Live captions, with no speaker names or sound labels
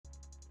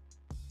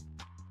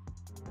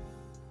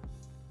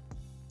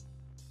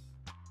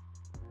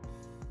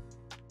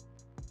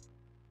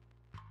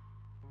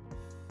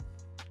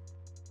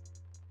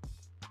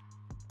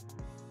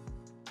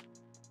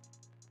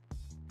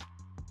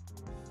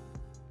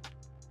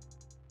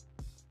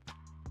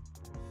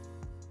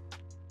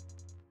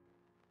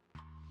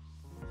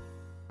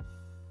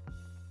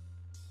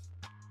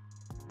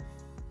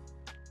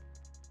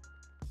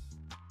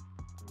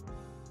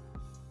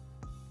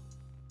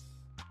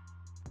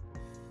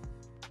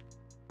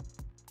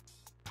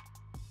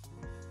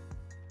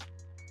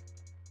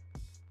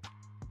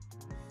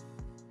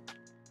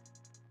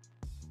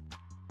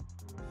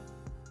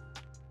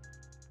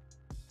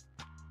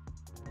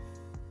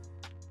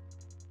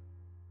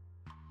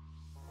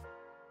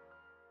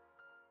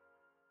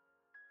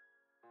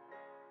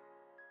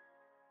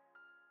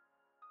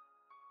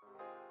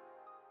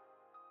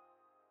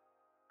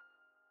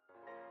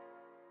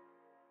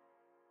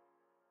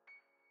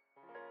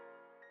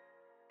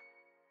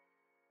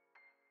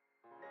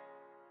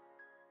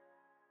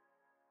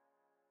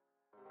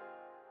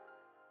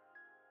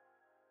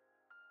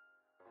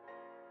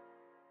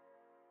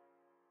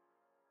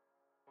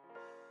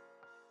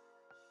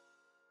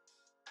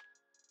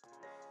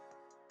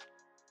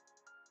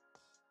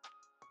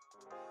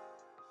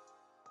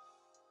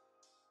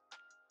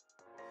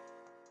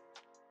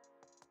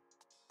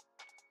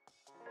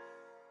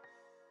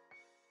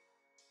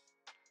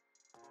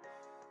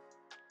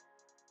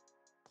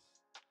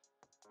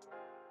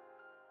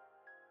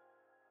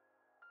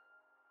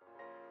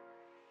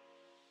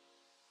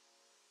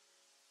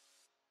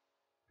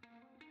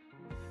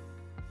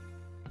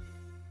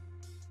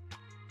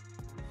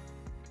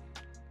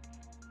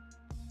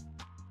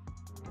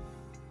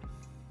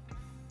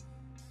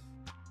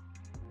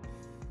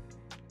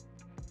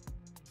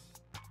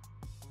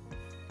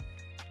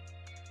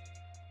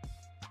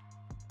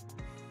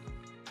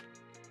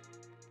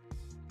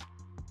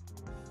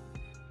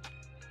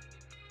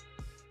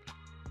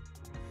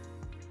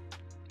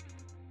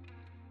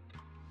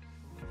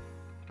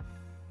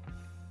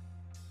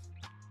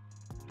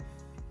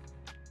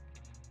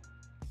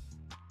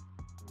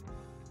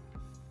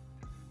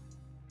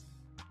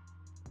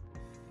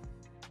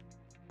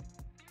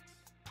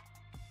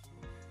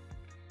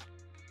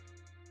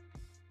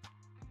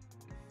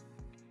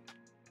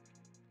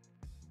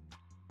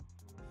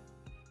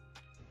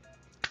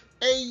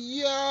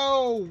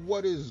Yo,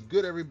 what is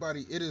good,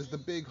 everybody? It is the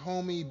big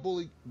homie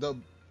bully.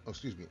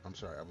 Excuse me. I'm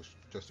sorry. I was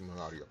adjusting my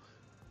audio.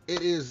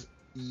 It is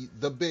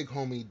the big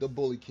homie, the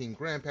Bully King,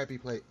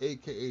 Grandpappy Play,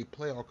 aka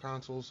Play All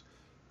Consoles,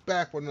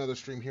 back with another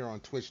stream here on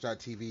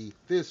Twitch.tv.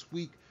 This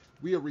week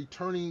we are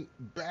returning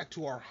back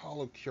to our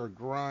HoloCure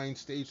grind,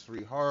 Stage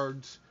 3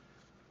 hards.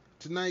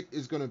 Tonight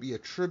is going to be a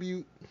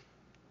tribute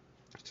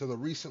to the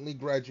recently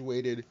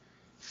graduated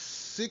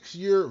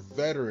 6-year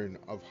veteran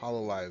of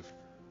HoloLive,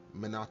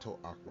 Minato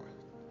Aqua.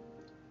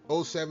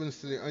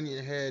 o7s to the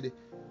Onion Head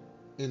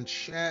in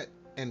chat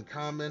and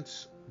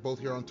comments, both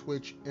here on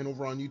Twitch and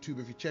over on YouTube.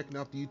 If you're checking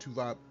out the YouTube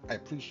vibe, I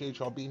appreciate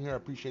y'all being here. I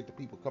appreciate the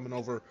people coming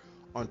over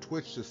on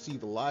Twitch to see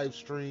the live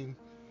stream.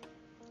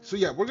 So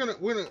yeah, we're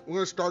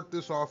gonna start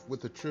this off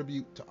with a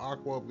tribute to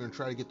Aqua. We're gonna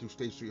try to get through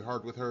Stage 3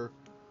 hard with her.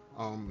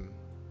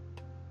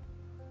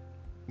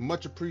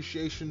 Much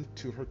appreciation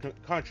to her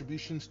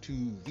contributions to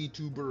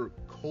VTuber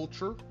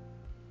culture.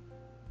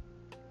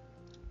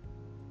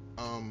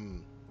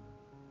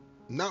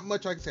 Not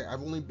much I can say. I've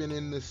only been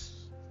in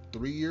this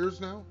 3 years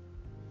now.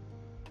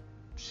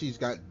 She's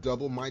got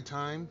double my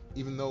time,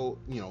 even though,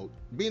 you know,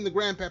 being the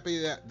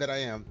grandpappy that I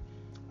am,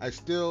 I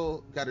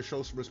still got to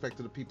show some respect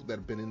to the people that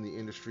have been in the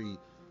industry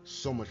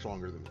so much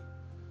longer than me.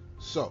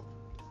 So,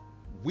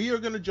 we are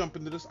going to jump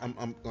into this.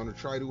 I'm going to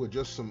try to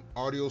adjust some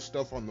audio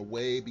stuff on the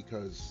way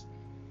because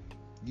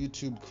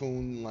YouTube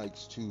Coon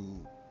likes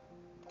to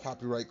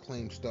copyright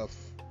claim stuff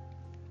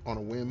on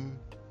a whim.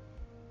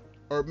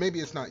 Or maybe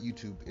it's not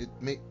YouTube.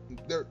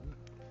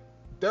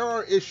 There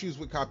are issues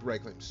with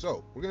copyright claims.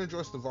 So we're going to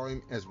adjust the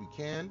volume as we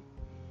can.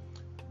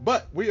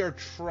 But we are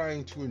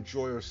trying to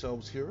enjoy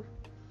ourselves here.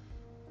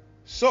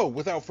 So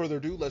without further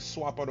ado, let's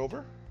swap on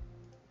over.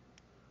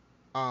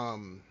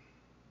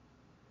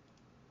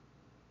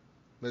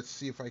 Let's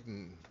see if we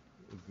can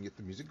get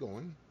the music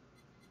going.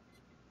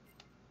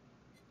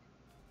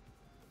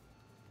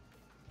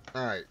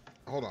 All right,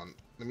 hold on.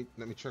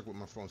 Let me check with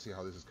my phone, see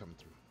how this is coming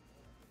through.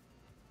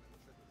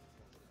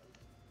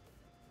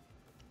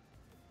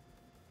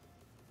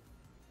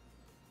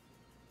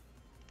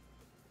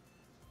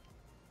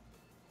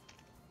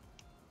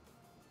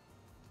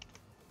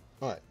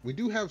 All right, we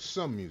do have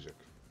some music.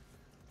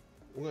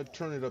 We're going to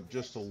turn it up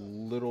just a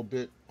little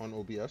bit on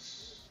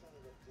OBS.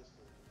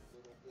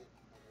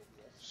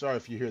 Sorry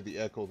if you hear the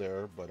echo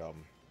there, but all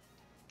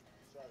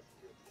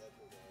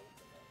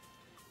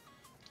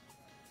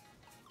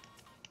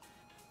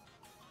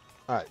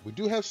right, we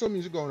do have some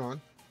music going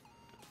on.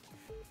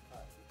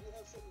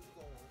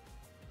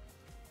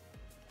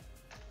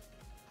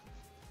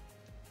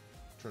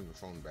 Turn the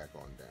phone back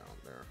on down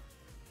there.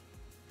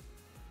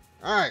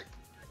 All right.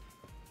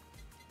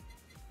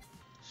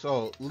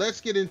 So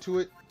let's get into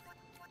it.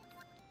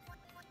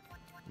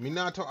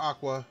 Minato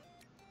Aqua,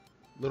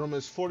 Little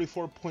Miss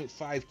 44.5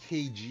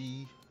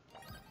 kg.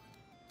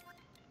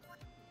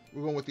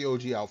 We're going with the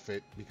OG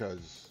outfit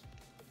because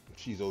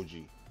she's OG.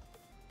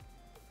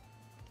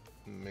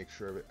 Make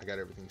sure I got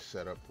everything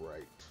set up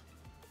right.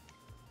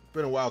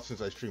 Been a while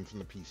since I streamed from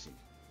the PC.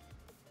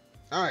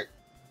 All right.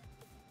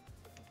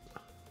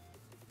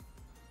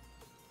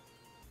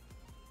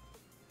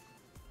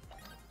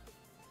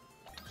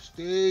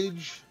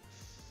 Stage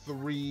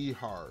 3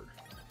 hard.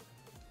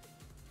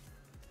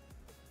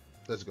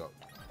 Let's go.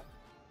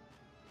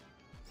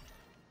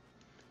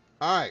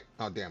 All right.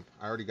 Oh, damn.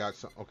 I already got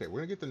some. Okay, we're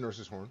going to get the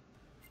nurse's horn.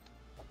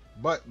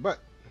 But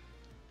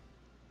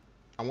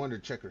I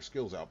wanted to check her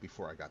skills out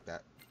before I got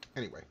that.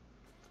 Anyway.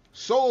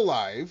 Soul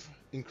Alive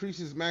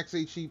increases max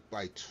HP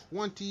by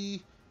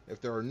 20.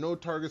 If there are no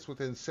targets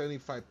within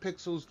 75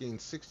 pixels,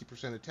 gains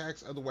 60%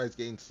 attacks. Otherwise,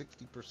 gains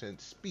 60%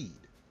 speed.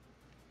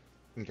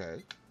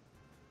 Okay.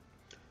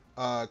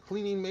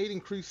 Cleaning Maid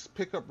increased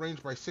pickup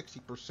range by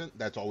 60%.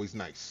 That's always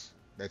nice.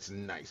 That's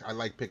nice. I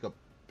like pickup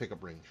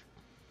range.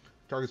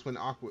 Targets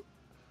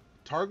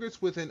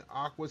within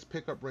Aqua's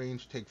pickup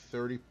range take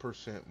 30%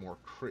 more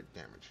crit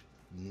damage.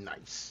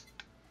 Nice.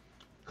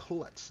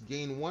 Klutz.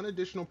 Gain 1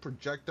 additional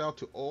projectile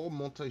to all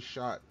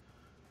multi-shot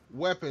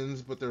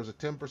weapons, but there's a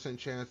 10%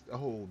 chance.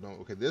 Oh, no.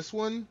 Okay, this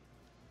one.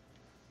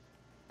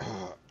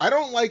 I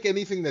don't like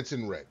anything that's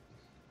in red.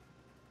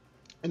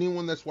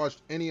 Anyone that's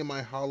watched any of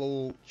my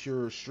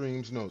HoloCure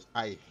streams knows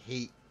I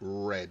hate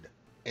red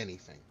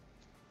anything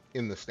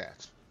in the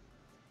stats.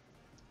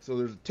 So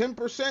there's a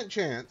 10%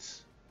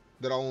 chance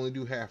that I'll only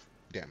do half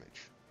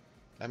damage.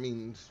 That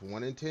means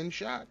 1 in 10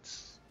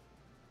 shots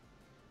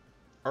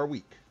are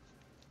weak.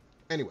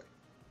 Anyway,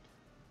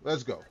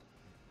 let's go.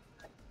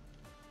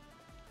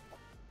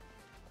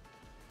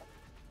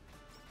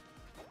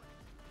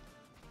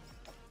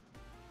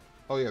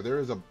 Oh yeah, there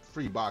is a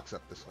free box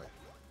up this way.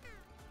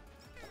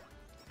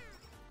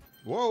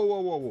 Whoa, whoa,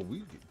 whoa, whoa.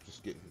 We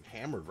just getting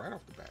hammered right off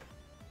the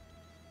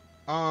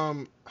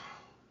bat.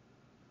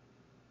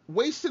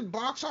 Wasted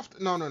box off.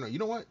 No. You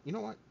know what? I'm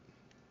going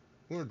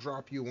to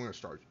drop you. We're going to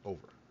start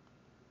over.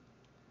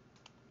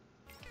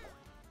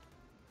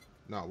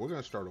 No, we're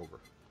going to start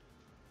over.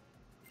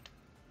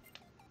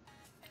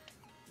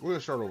 We're going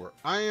to start over.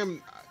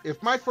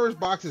 If my first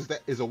box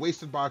is a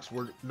wasted box,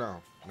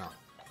 no.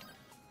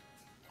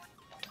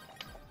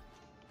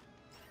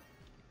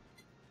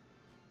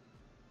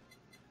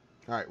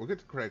 All right, we'll get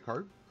the credit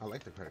card. I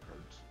like the credit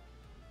cards.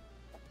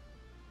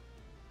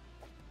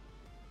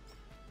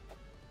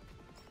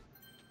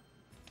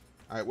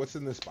 All right, what's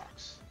in this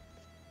box?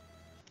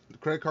 The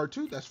credit card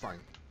too? That's fine.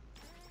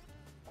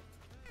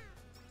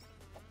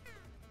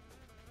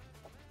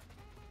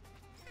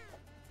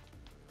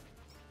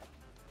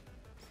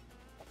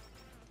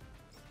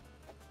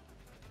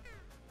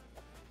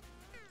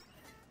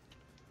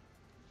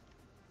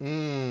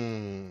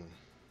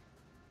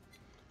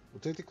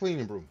 We'll take the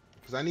cleaning broom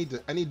because I need to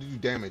do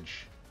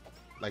damage,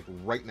 like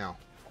right now.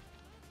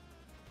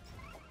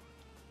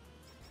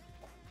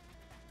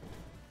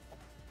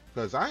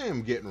 Because I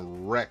am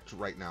getting wrecked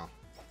right now.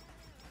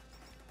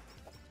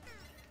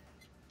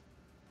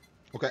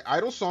 Okay,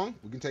 Idle Song.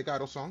 We can take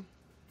Idle Song.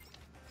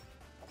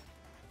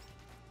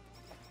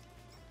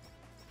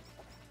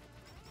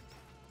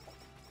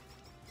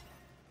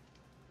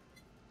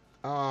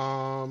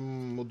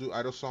 We'll do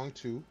Idle Song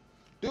 2.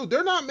 Dude,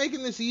 they're not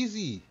making this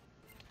easy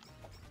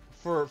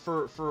for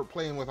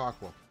playing with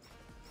Aqua.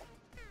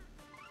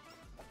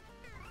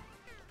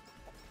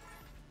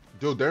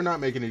 Dude, they're not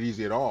making it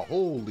easy at all.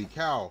 Holy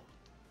cow.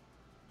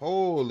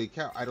 Holy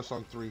cow. Idle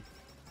Song 3.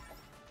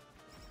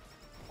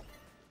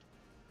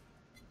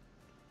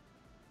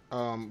 We're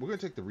going to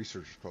take the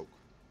Researcher's Poke.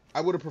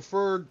 I would have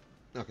preferred...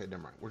 Okay,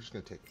 never mind. We're just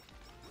going to take it.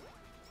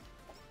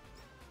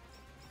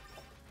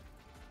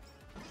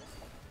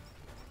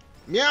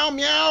 Meow,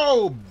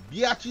 meow,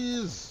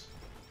 biatches.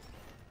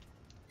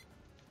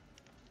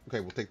 Okay,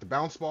 we'll take the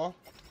Bounce Ball.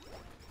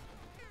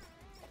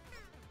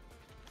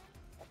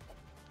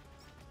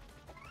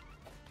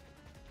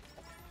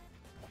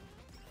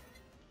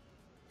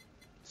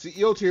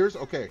 CEO Tears,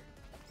 okay.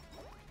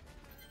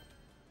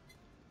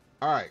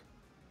 Alright.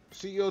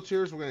 CEO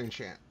Tears, we're going to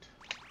enchant.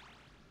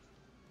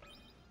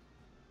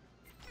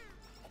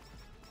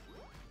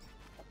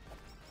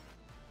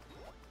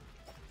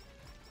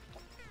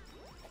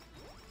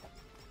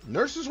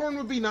 Nurse's Horn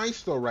would be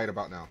nice, though, right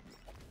about now.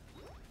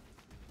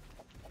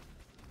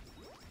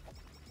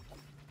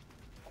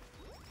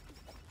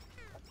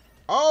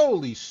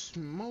 Holy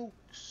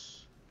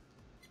smokes.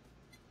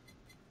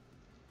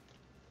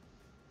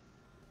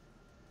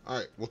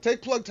 Alright, we'll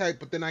take Plug type,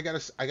 but then I gotta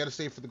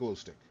save for the glow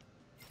stick.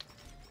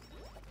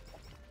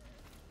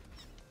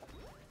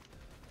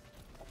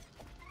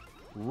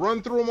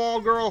 Run through them all,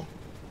 girl.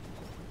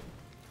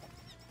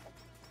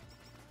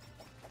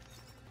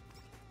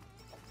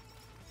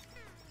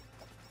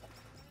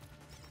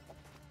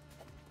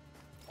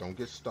 Don't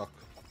get stuck.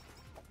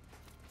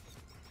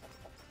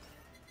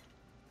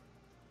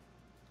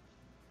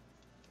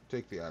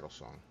 Take the Idle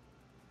Song.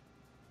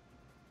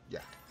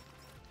 Yeah.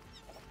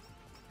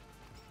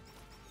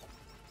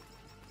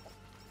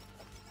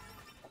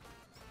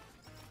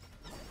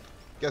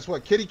 Guess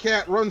what? Kitty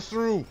Cat runs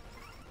through.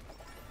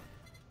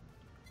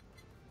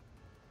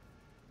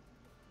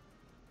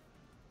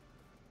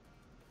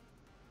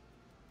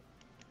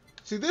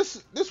 See,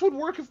 this would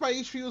work if my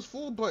HP was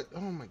full, but oh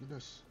my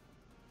goodness.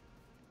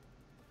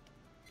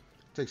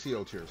 Take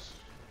CO Tears.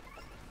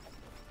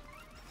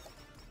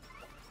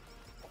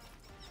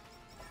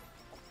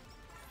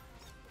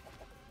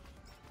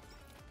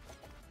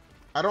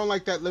 I don't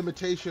like that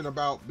limitation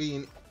about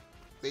being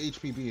the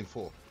HP being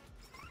full.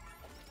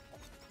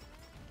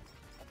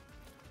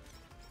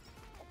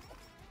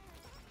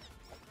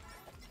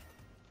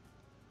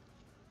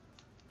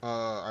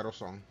 Idle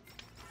Song.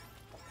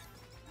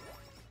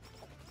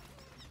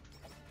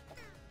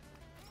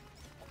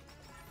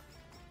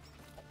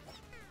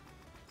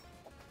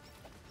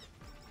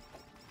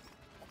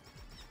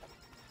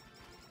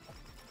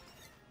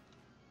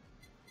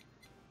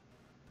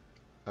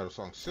 Idle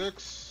Song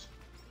 6.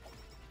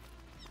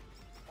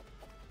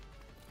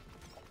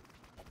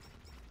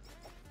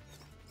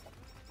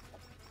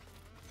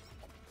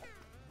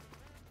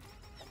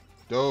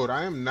 Dude,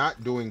 I am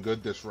not doing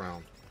good this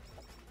round.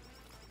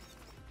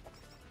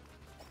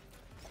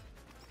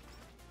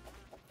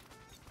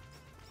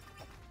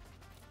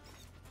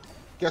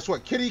 Guess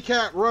what? Kitty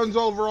Cat runs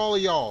over all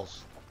of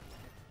y'all's.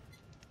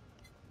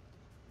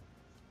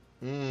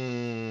 We're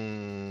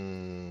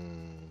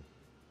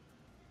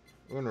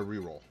gonna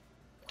reroll.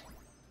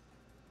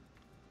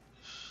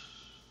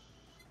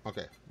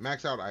 Okay,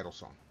 max out Idle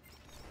Song.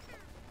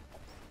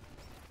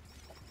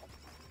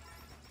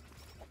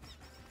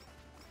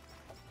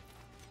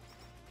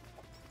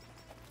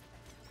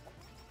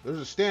 There's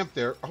a stamp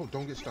there. Oh,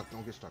 don't get stuck.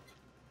 Don't get stuck.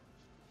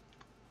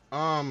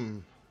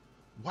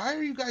 Why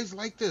are you guys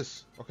like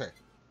this? Okay.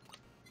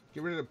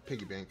 Get rid of the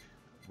piggy bank.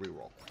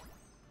 Reroll.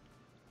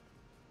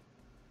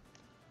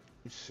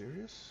 You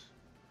serious?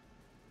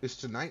 Is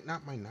tonight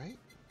not my night?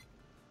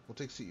 We'll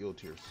take CEO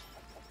Tears.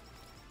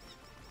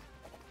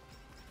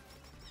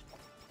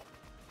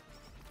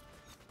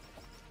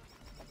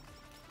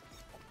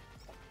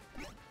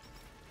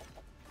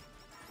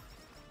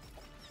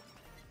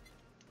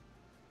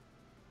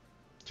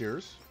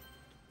 Tears.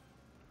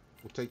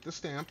 We'll take the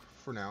stamp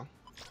for now.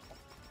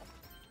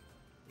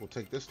 We'll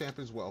take this stamp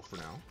as well for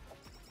now.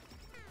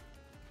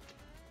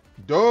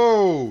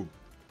 Dude!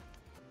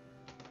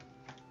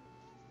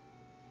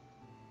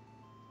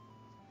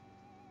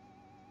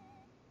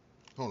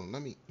 Hold on,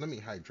 let me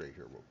hydrate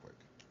here real quick.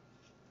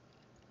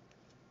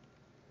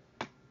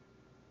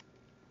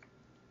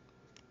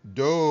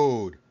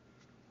 Dude,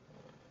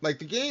 like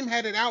the game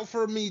had it out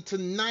for me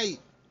tonight.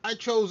 I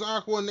chose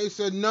Aqua and they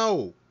said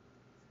no.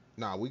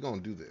 Nah, we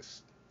gonna do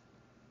this.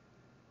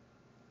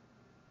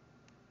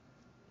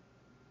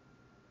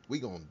 We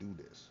gonna do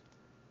this.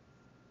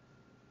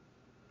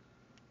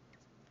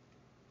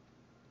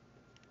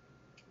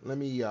 Let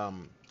me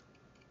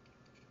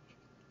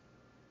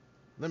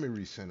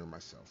recenter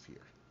myself here.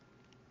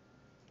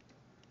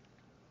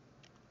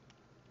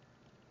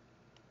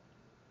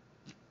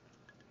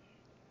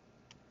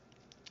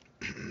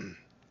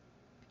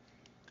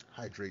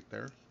 Hydrate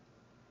there.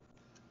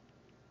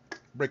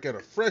 Break out a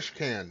fresh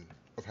can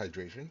of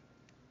hydration.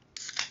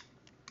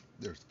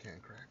 There's the can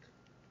crack.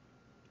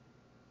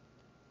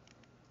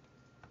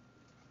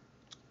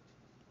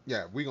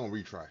 Yeah, we gonna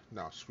retry.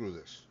 No, screw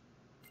this.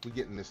 We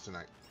getting this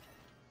tonight.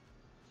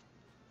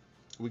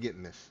 We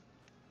getting this.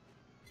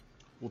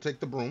 We'll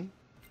take the broom.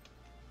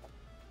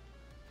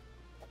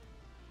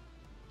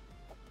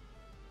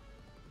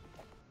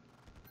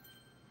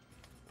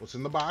 What's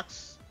in the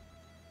box?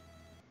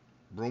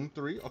 Broom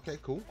 3. Okay,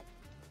 cool.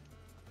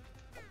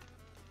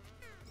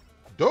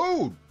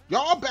 Dude,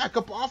 y'all back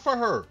up off of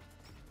her.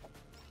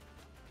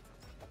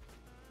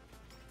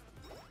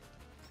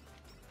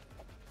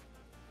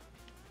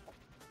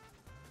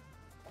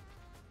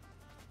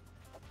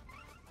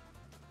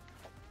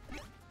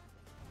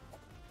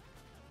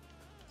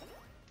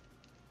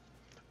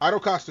 Idol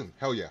costume.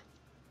 Hell yeah.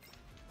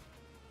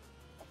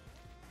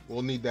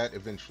 We'll need that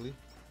eventually.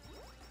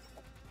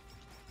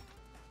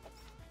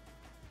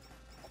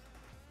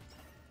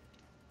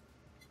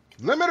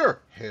 Limiter.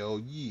 Hell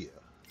yeah.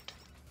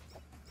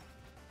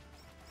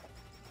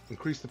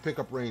 Increase the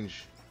pickup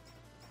range.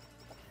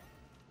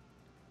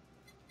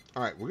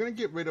 Alright, we're going to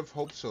get rid of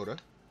Hope Soda.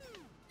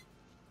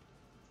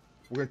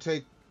 We're going to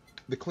take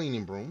the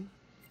cleaning broom.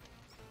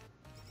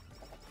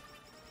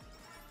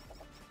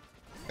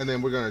 And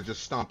then we're going to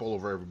just stomp all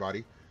over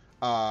everybody.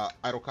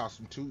 Idol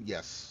costume 2,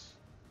 yes.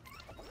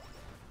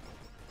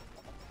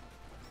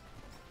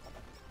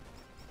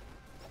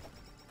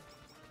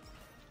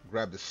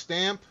 Grab the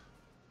stamp.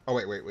 Oh,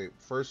 wait.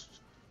 First,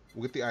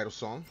 we'll get the idol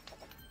song.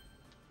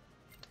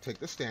 Take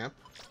the stamp.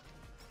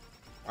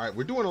 Alright,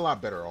 we're doing a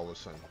lot better all of a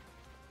sudden.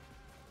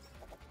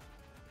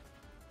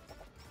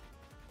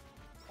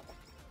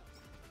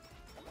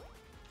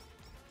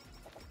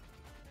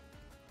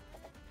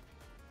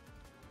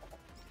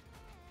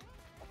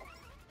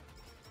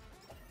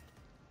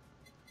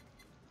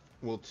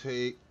 We'll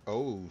take...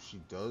 Oh,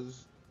 she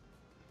does...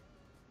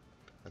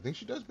 I think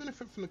she does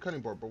benefit from the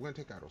cutting board, but we're going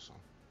to take idol song.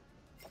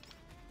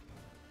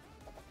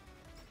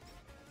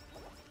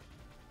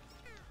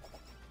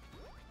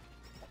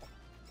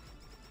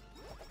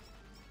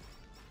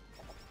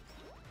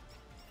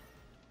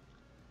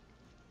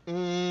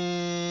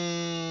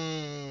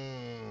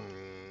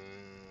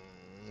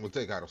 We'll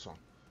take idol song.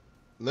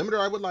 Limiter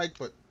I would like,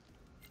 but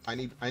I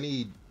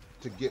need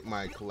to get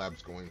my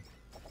collabs going.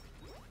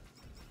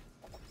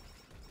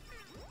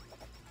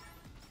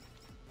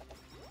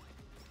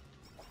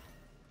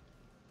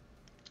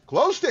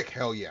 Glow stick,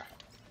 hell yeah.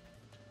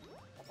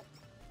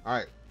 All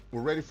right,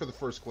 we're ready for the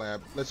first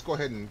collab. Let's go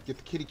ahead and get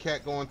the kitty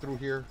cat going through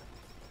here.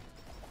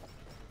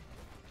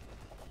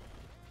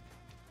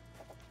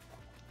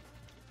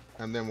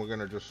 And then we're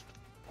gonna just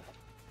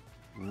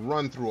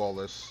run through all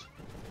this.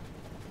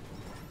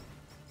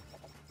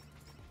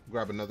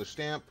 Grab another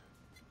stamp.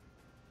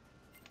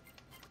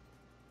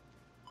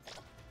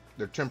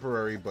 They're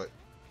temporary, but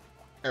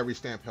every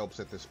stamp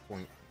helps at this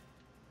point.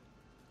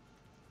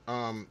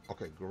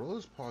 Okay,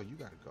 Gorilla's Paw, you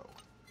gotta go.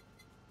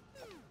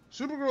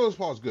 Super Gorilla's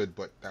Paw is good,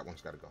 but that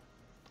one's gotta go.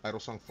 Idol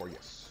Song 4,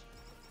 yes.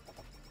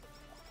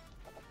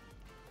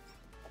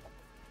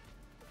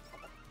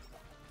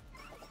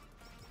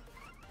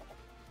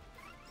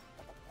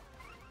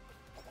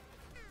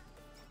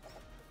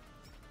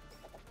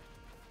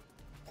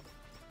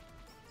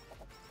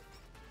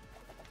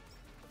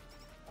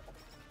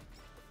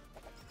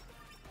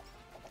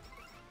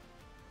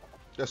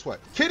 Guess what?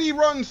 Kitty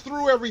runs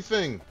through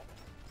everything!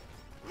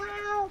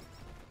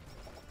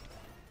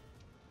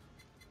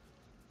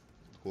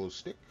 Glow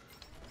stick.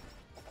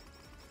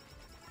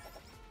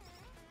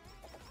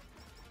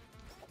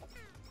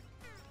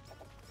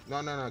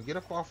 No. Get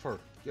up off her.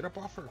 Get up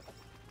off her.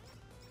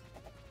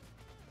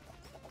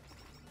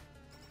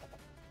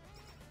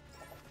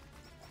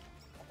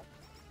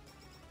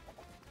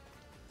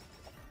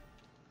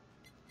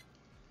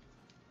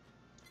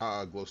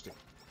 Glow stick.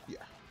 Yeah.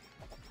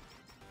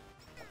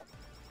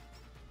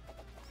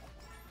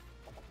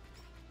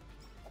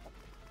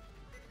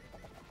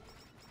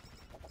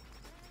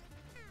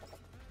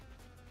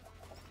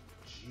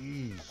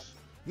 Jeez.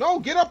 No,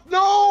 get up.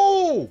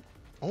 No!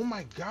 Oh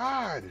my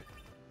God.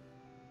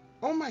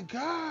 Oh my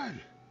God.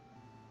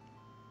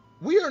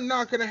 We are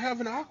not going to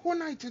have an Aqua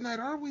night tonight,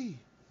 are we?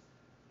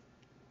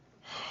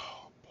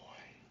 Oh boy.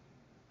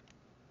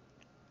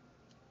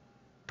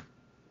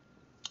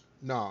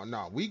 No,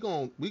 no, we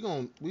gon'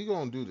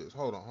 do this.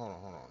 Hold on, hold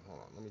on, hold on, hold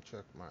on. Let me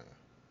check my.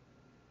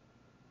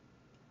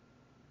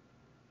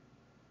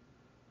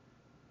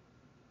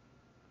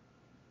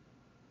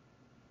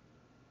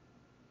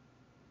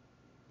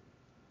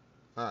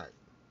 All right,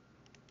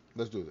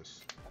 let's do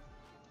this.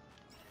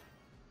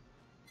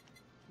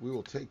 We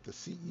will take the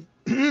CE.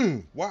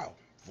 Wow,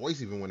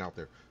 voice even went out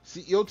there.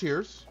 CEO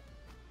tiers.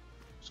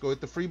 Let's go hit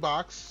the free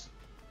box.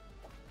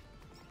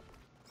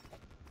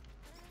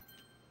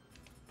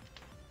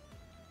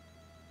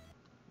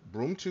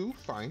 Broom 2,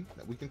 fine.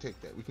 We can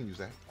take that. We can use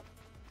that.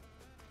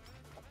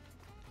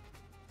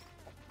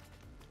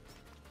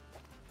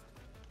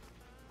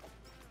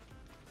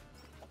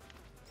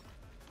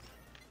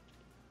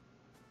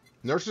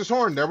 Nurse's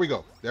Horn. There we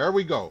go. There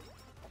we go.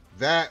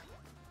 That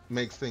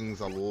makes things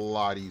a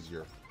lot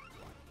easier.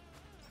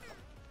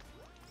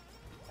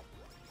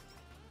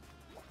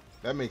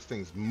 That makes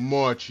things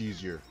much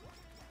easier.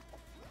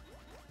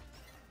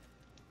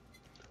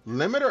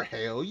 Limiter?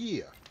 Hell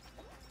yeah.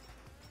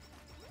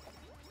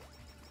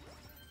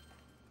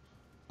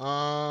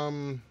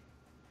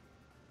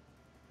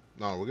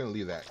 No, we're gonna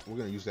leave that. We're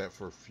gonna use that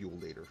for fuel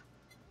later.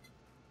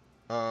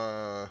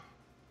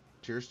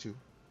 Tiers 2.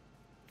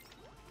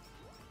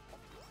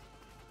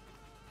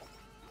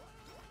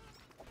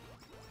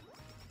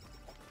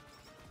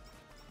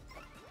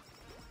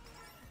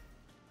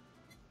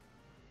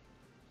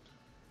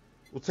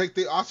 We'll take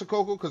the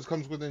Asakoko because it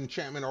comes with an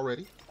enchantment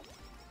already.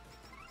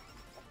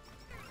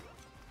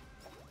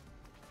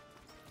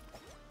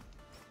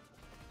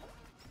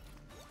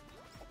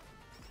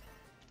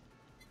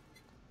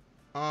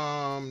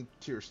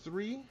 Tiers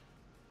 3.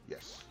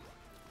 Yes.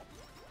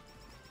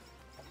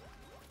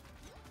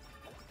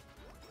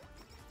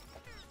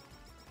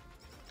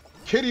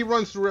 Kitty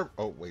runs through.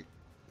 Oh wait.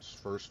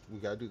 First we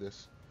gotta do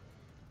this.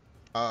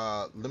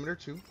 Limiter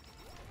 2,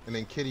 and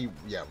then Kitty,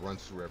 yeah,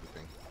 runs through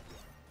everything.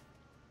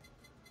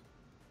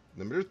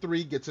 Limiter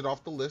 3 gets it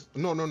off the list.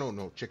 No, no, no,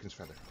 no. Chicken's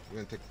feather. We're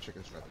gonna take the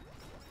chicken's feather.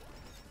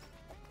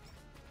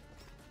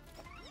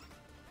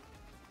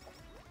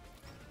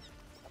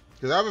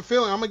 Because I have a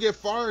feeling I'm gonna get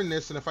far in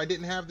this, and if I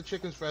didn't have the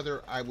chicken's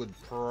feather, I would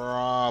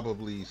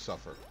probably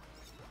suffer.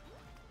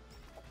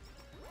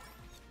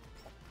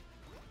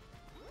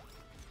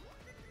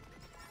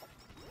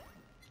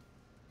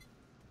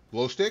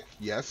 Glow stick,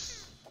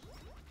 yes.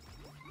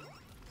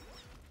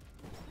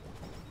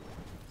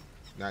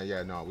 Nah,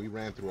 yeah, no, we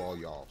ran through all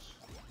y'all's.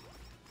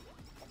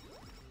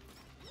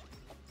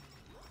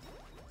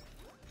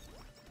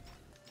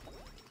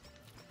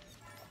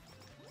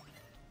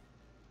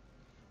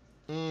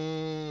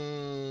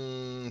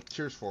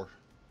 Tiers 4.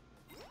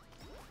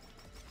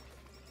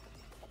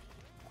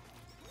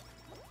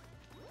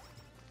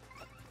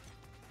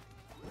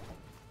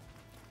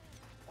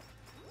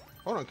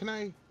 Hold on, can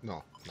I?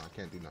 No, I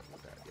can't do nothing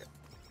with that yet.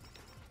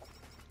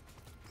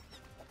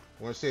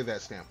 We're gonna save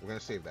that stamp. We're gonna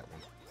save that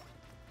one.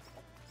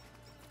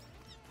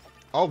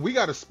 Oh, we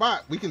got a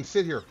spot. We can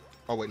sit here.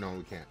 Oh, wait, no,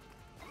 we can't.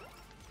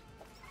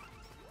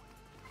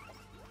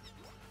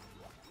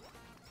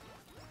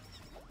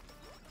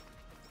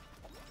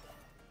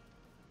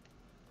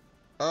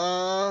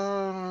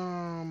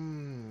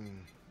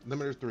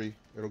 Limiter 3.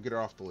 It'll get her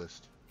off the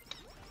list.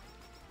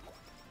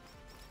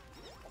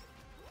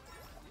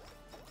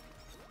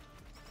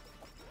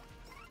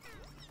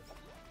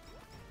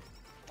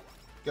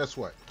 Guess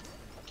what?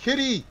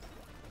 Kitty!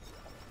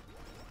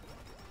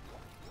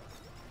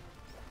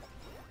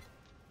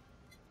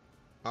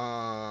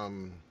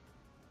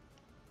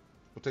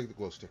 We'll take the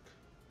glow stick.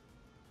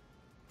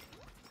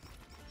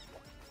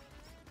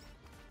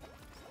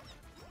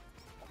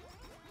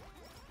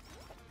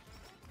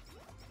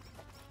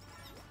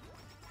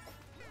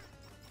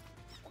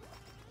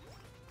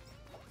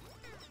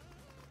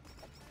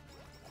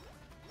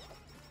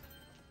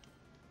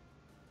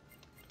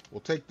 We'll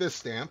take this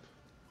stamp.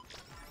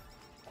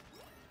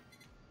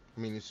 I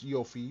mean, it's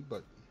Yofi,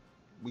 but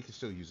we can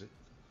still use it.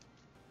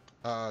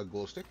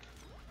 Glow stick.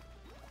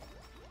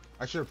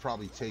 I should have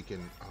probably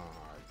taken, I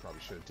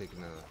probably should have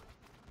taken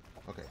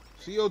a, okay.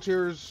 CO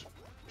tiers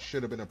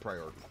should have been a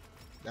priority.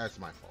 That's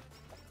my fault.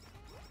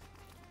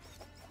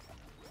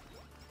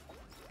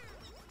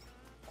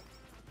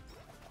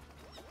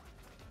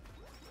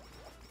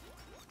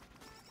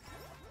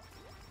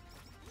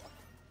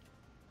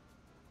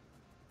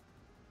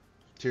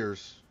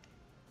 Tiers.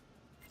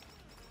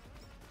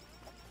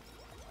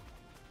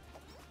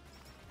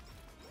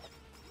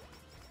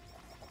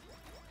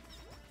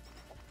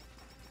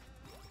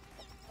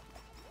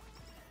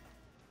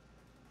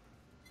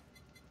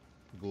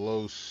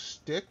 Glow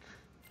stick.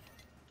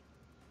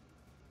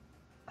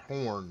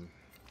 Horn.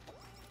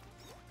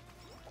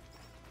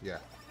 Yeah.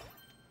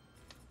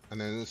 And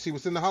then let's see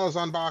what's in the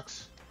Holozon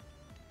box.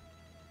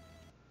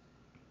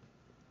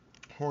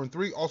 Horn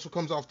 3 also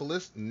comes off the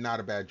list. Not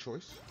a bad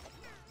choice.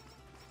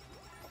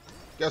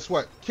 Guess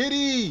what?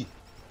 Kitty!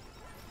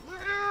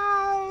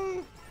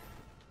 Meow!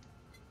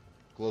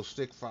 Glow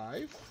stick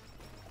 5.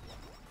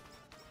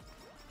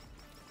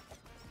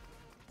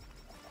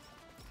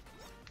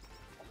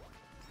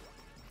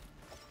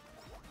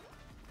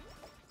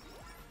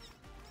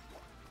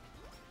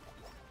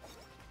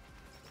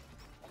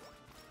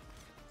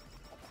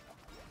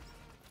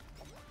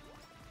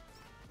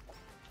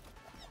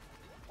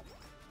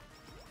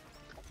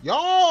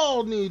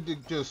 Y'all need to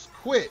just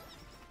quit.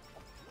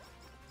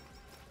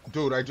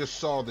 Dude, I just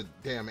saw the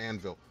damn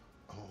anvil.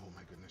 Oh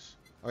my goodness.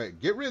 Alright,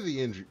 get rid of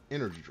the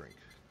energy drink.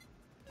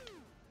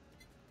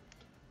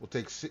 We'll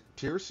take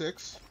tier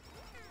 6.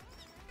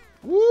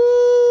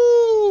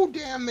 Woo!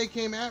 Damn, they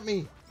came at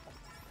me.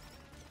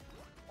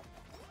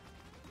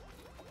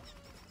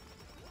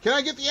 Can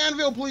I get the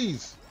anvil,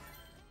 please?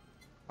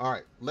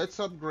 Alright, let's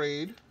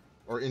upgrade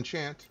or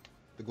enchant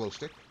the glow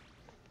stick.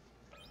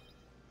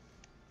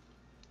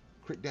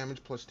 Crit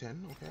damage plus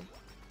 10, okay.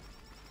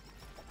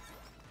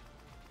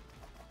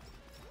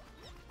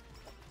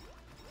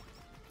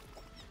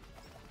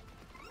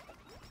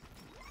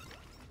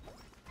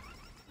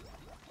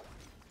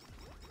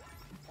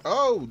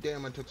 Oh,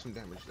 damn, I took some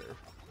damage there.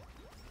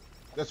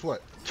 Guess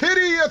what?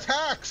 Kitty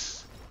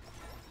attacks!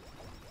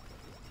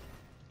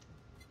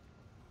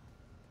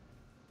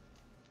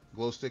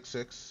 Glow stick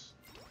 6.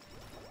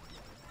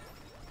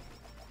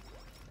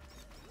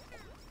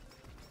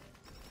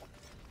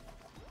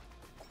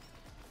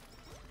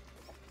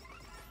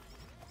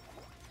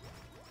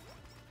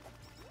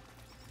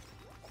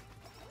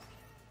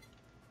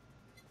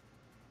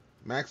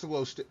 Max the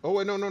glow stick. Oh,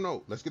 wait,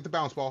 no. Let's get the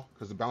bounce ball,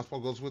 because the bounce ball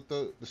goes with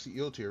the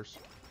CEO tiers.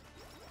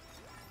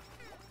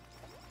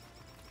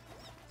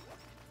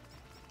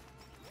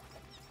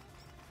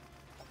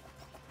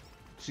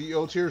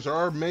 CEO tiers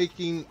are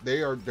making,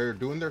 they're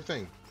doing their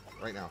thing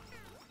right now.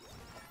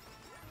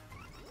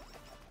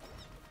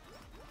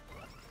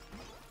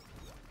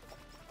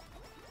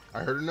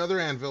 I heard another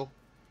anvil.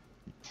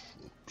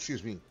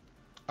 Excuse me.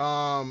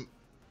 Let's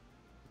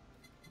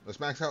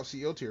max out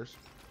CEO tiers.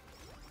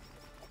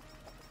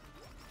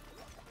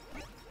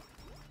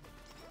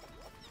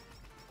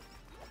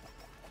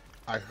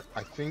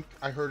 I think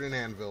I heard an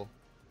anvil.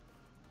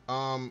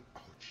 Oh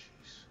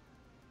jeez.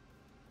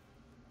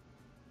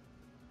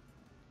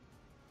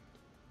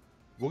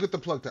 We'll get the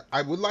plug.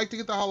 I would like to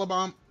get the hollow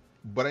bomb,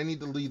 but I need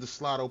to leave the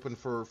slot open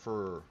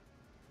for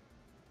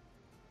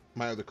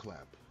my other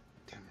collab.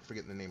 Damn, I'm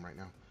forgetting the name right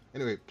now.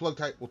 Anyway, plug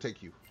type will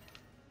take you.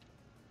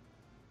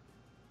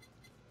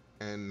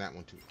 And that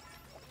one too.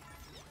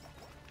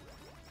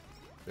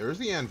 There's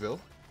the anvil.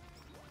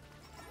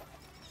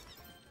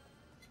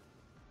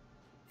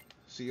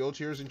 CO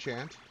tiers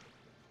enchant.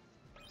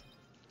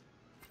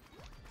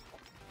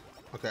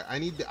 Okay, I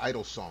need the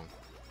idle song.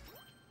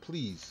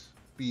 Please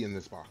be in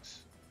this box.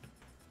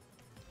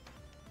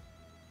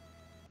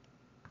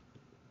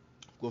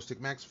 Glow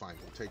stick max, fine,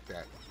 we'll take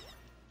that.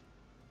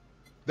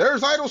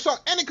 There's idle song,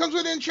 and it comes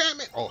with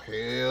enchantment. Oh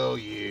hell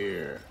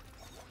yeah!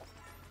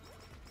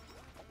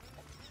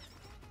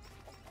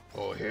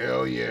 Oh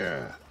hell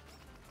yeah!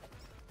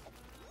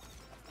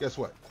 Guess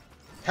what?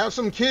 Have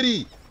some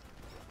kitty.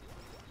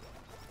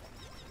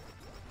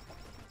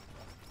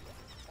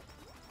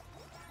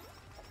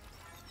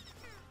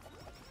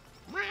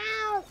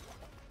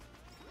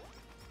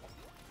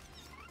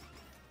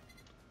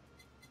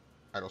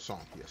 Idle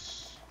song,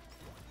 yes.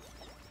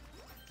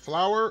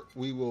 Flower,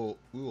 we will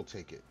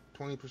take it.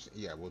 20%,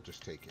 yeah, we'll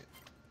just take it.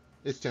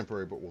 It's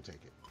temporary, but we'll take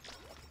it.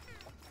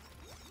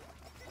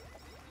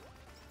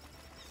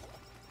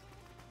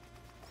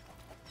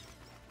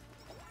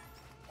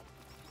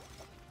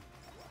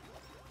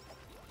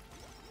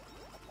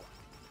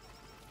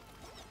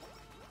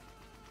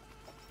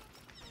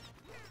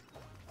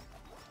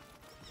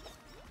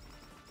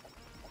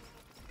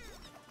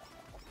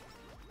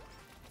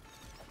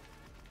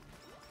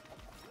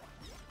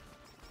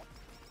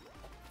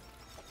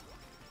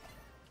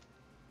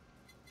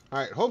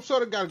 Alright, Hope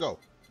Soda gotta go.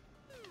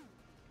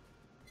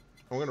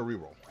 I'm gonna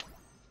reroll.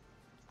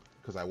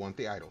 Because I want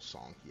the idle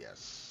song,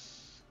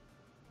 yes.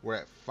 We're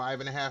at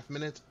 5.5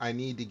 minutes. I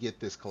need to get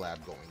this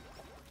collab going.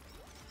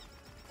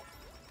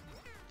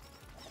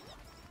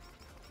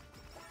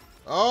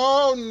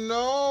 Oh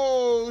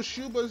no!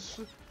 Shuba's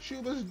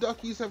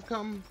duckies have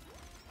come.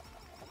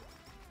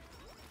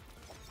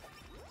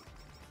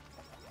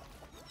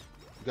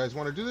 You guys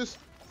want to do this?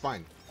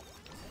 Fine.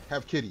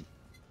 Have kitty.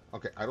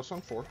 Okay, idle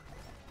song 4.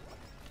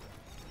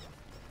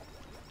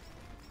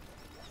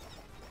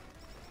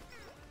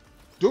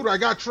 Dude, I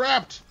got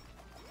trapped!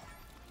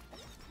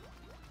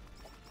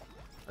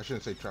 I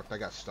shouldn't say trapped, I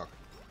got stuck.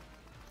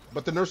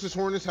 But the nurse's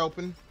horn is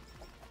helping.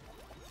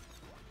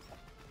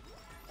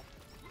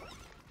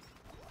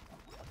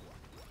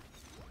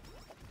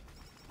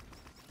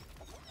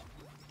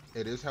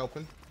 It is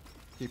helping.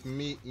 Keeping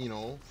me, you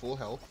know, full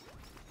health.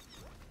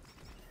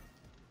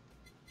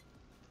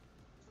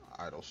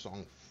 Idle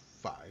song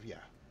 5, yeah.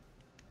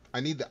 I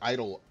need the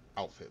idle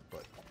outfit,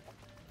 but...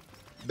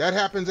 that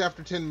happens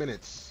after 10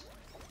 minutes.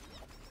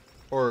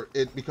 Or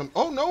it becomes...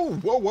 oh no!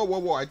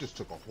 Whoa! I just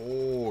took a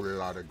whole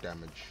lot of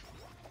damage.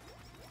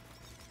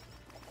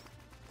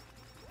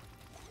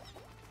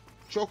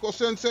 Choco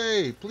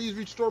Sensei, please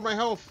restore my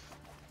health.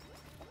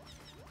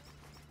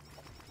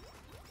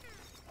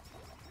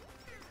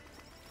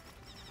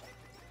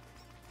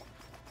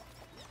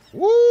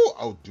 Woo!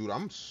 Oh, dude,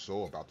 I'm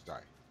so about to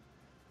die.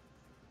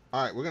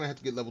 Alright, we're gonna have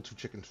to get level 2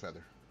 Chicken's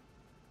Feather.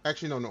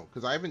 Actually, no,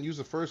 because I haven't used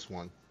the first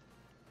one.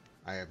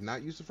 I have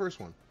not used the first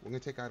one. We're going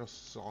to take Idle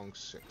Song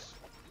 6.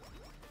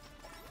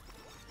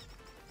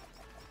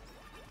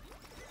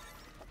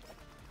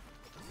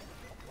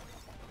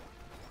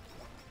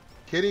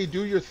 Kitty,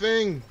 do your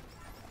thing!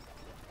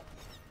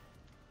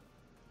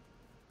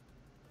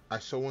 I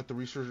so want the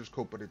Researcher's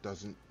Coat, but it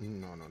doesn't.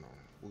 No.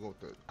 We'll go with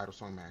the Idle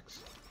Song Max.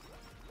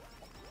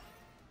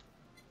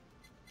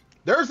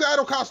 There's the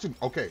Idle Costume!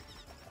 Okay.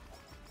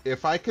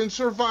 If I can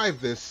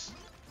survive this...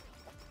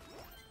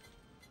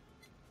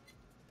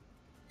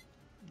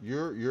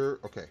 You're...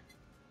 Okay.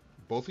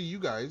 Both of you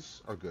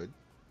guys are good.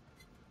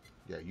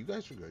 Yeah, you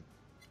guys are good.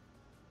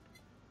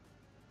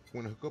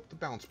 I'm going to hook up the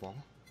bounce ball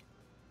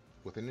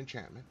with an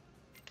enchantment.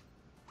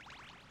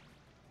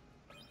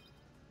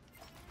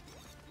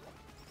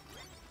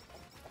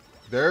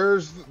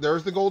 There's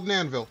the golden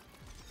anvil.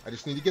 I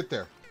just need to get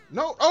there.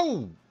 No!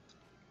 Oh!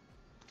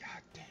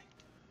 God dang.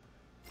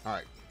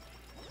 Alright.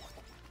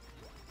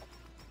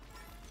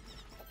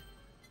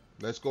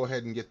 Let's go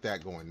ahead and get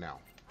that going now.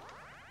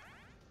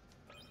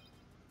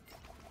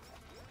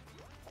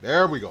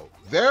 There we go.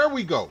 There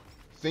we go.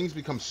 Things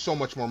become so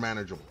much more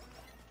manageable.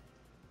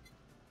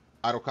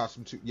 Idle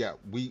Costume 2. Yeah,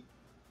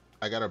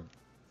 I gotta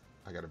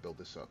build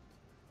this up.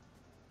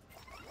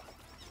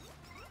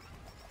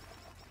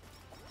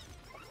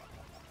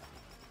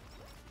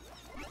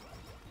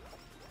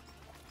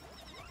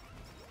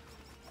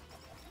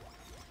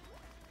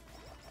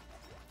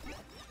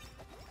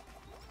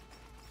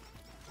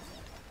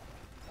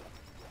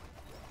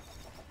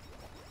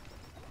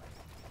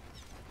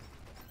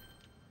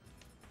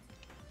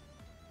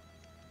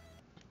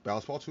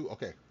 Balance Ball 2?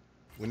 Okay.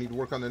 We need to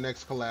work on the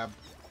next collab,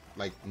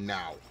 like,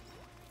 now.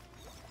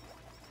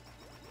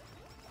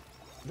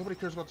 Nobody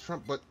cares about the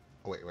Trump, but...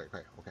 Oh, wait.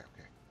 Okay.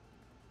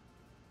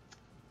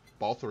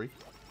 Ball 3.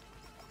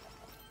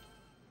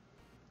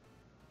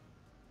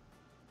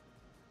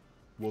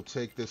 We'll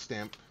take this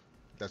stamp.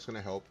 That's going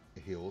to help.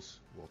 It heals.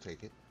 We'll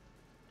take it.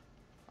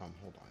 Hold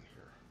on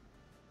here.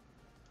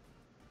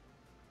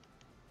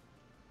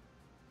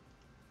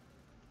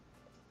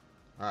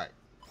 Alright.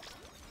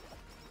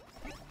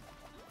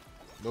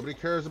 Nobody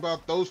cares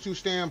about those 2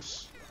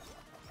 stamps.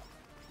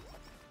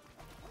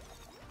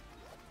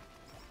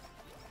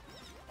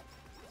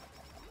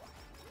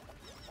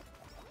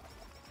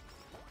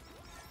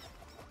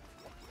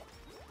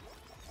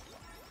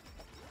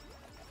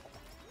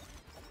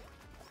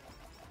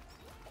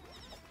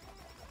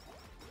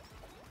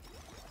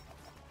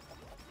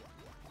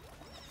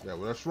 Yeah, well,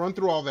 let's run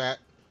through all that.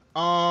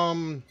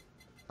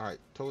 Alright,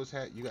 Toa's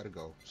hat, you gotta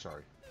go.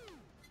 Sorry.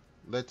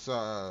 Let's,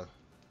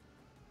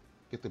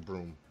 get the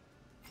broom.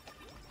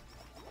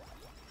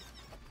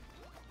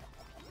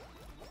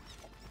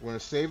 We're going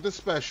to save the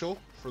special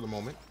for the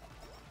moment.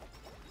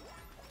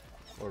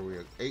 What are we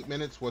at? 8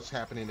 minutes? What's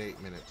happening in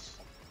 8 minutes?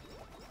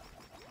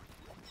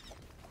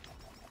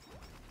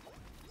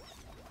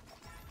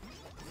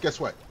 Guess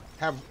what?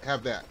 Have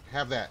that.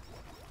 Have that.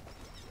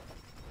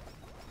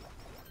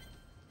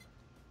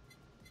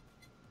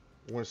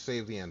 We're going to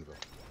save the anvil.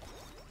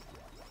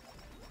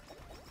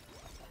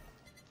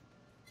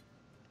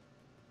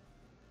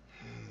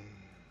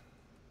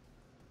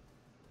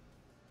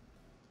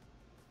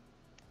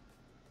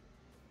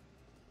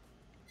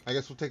 I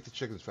guess we'll take the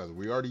chicken's feather.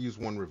 We already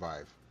used 1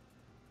 revive.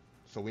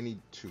 So we need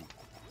 2.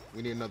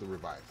 We need another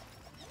revive.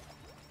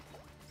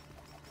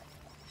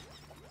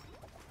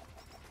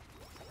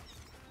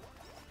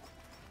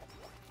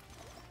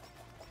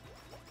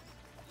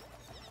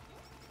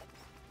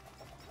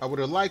 I would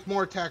have liked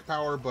more attack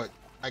power, but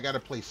I gotta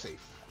play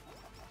safe.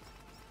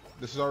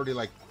 This is already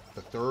like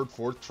the 3rd,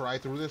 4th try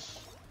through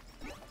this.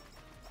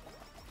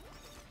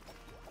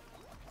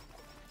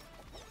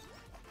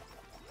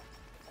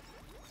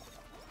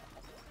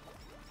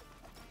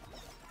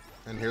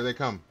 And here they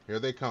come. Here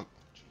they come. Oh,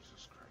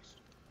 Jesus Christ.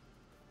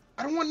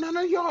 I don't want none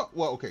of y'all.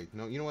 Well, okay.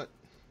 No, you know what?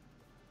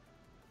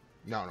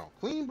 No.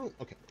 Clean broom.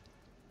 Okay.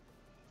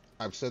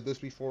 I've said this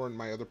before in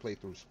my other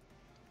playthroughs.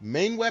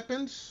 Main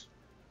weapons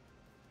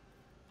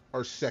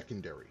are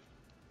secondary.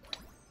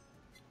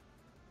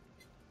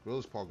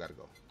 Gorilla's Paw gotta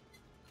go.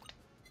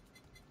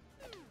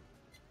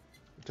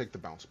 We'll take the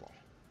bounce ball.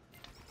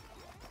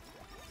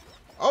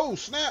 Oh,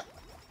 snap!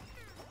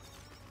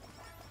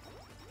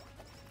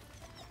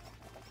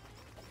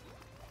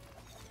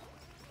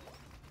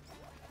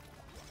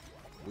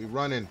 We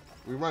running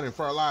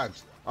for our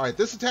lives. All right,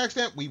 this attack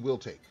stamp we will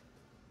take.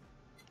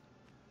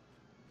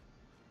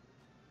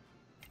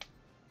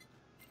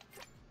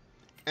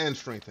 And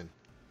strengthen.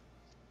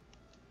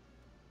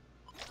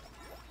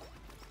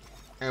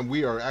 And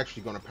we are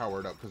actually going to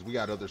power it up because we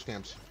got other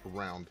stamps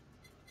around.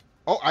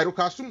 Oh, Idle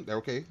Costume.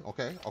 Okay.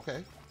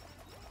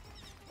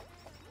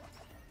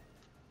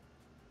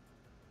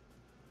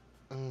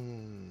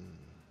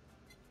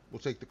 We'll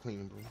take the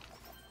cleaning broom.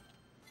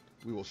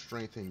 We will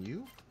strengthen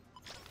you.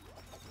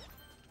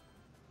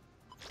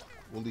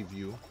 We'll leave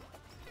you.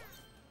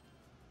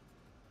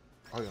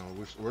 Oh, yeah,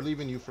 we're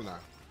leaving you for now.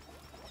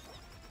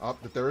 Oh,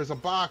 but there is a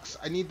box.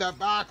 I need that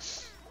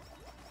box.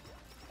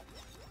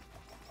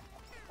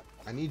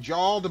 I need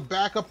y'all to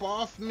back up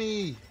off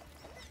me.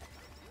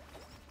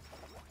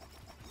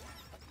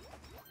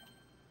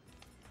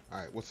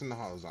 Alright, what's in the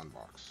Holozon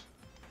box?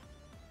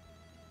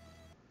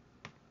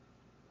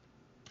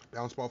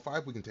 Bounce Ball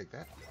 5, we can take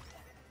that.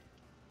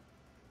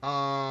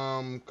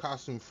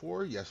 Costume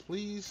 4, yes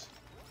please.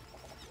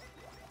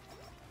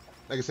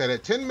 Like I said,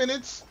 at 10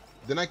 minutes,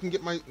 then I can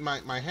get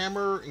my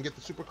hammer and get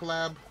the super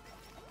collab.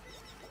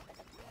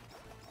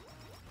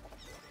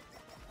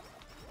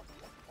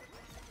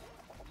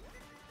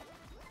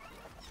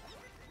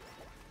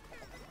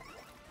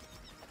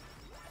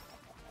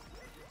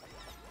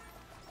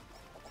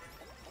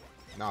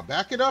 Now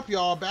back it up,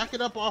 y'all. Back it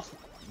up off.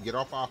 Get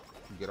off Aqua.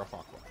 Get off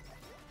Aqua.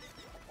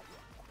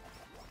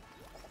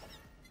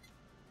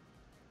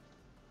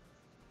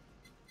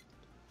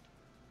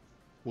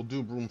 We'll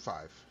do Broom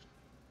 5.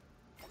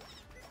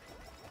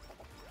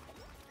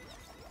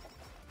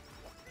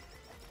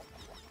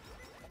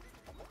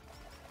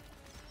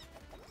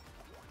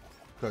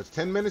 Because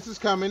 10 minutes is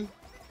coming.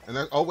 And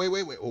then, oh, wait.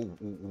 Oh,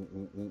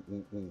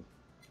 ooh.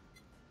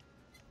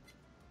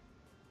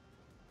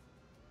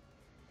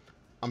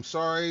 I'm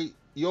sorry.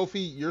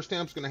 Yofi, your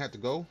stamp's going to have to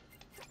go.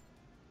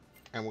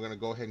 And we're going to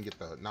go ahead and get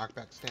the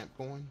knockback stamp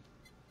going.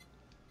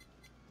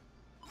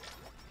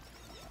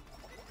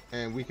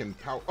 And we can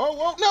power...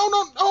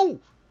 Oh, no!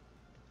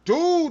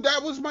 Dude,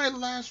 that was my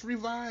last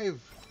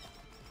revive.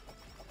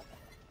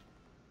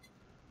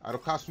 Out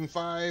of Costume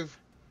 5.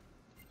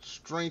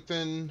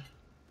 Strengthen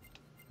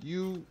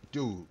you.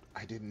 Dude,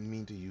 I didn't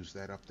mean to use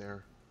that up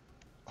there.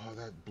 Oh,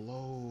 that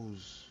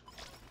blows.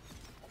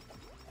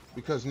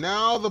 Because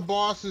now the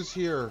boss is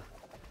here.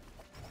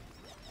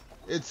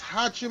 It's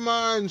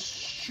Hachima and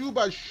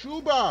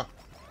Shuba.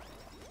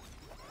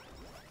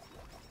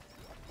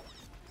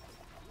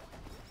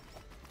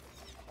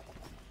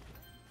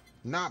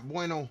 Not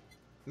bueno.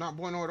 Not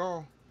bueno at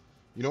all.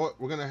 You know what?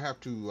 We're going to have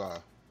to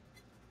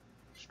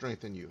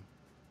strengthen you.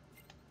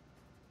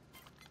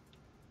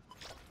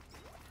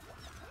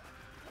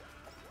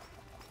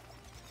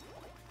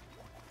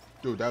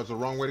 Dude, that was the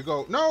wrong way to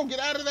go. No, get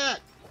out of that.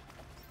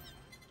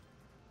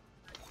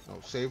 No,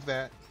 save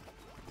that.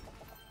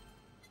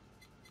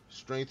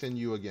 Strengthen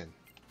you again.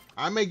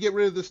 I may get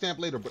rid of the stamp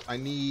later, but I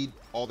need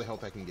all the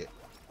health I can get.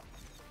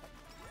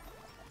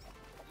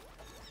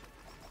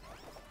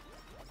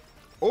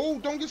 Oh,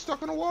 don't get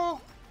stuck on a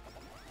wall.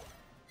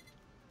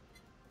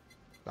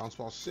 Bounce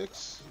Ball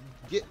 6.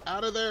 Get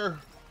out of there.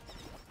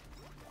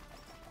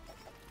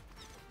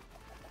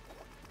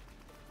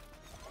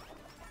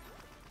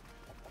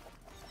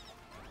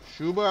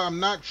 Shuba,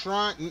 I'm not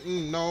trying.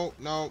 No.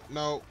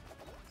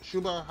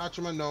 Shuba,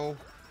 Hachima, no.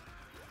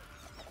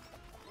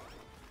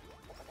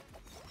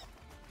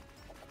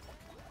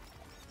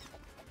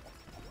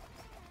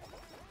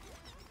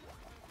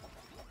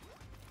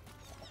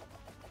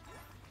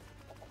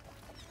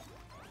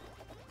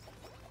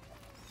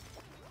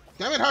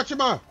 Damn it,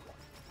 Hachima!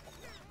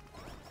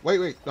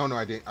 Wait. No,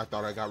 I didn't. I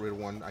thought I got rid of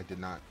one. I did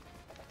not.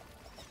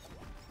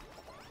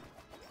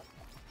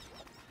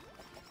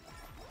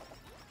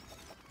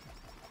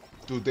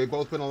 Dude, they've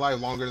both been alive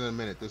longer than a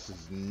minute. This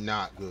is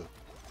not good.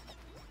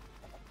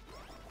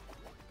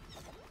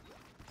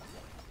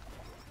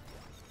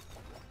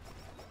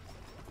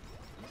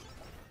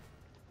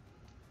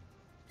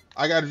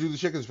 I gotta do the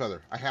chicken's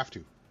feather. I have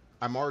to.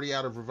 I'm already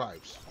out of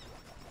revives.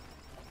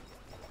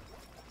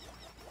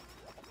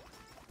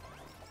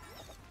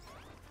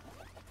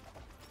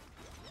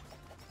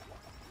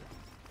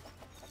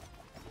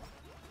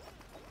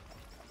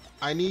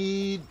 I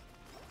need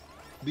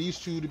these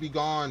two to be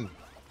gone.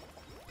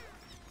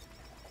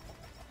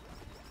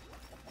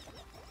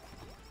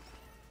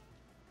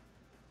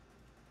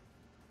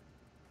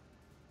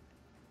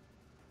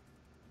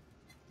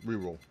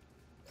 Reroll.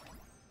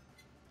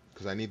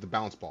 Because I need the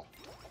bounce ball.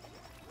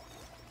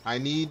 I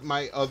need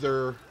my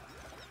other...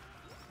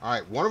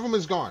 Alright, one of them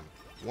is gone.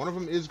 One of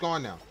them is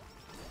gone now.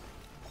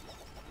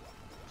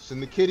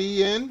 Send the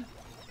kitty in.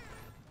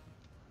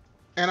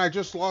 And I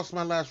just lost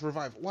my last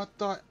revive. What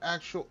the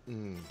actual...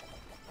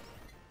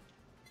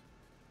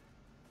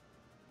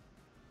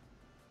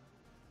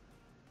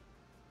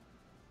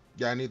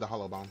 Yeah, I need the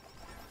hollow bomb.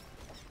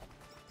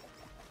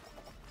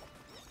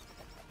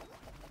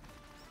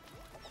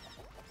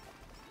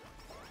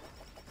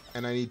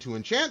 And I need to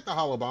enchant the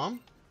hollow bomb.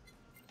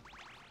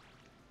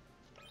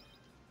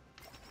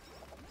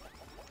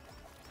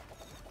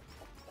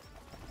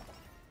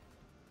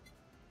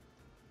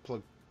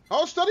 Plug.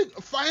 Oh, study!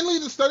 Finally,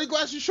 the study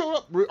glasses showed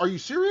up. Are you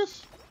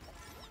serious?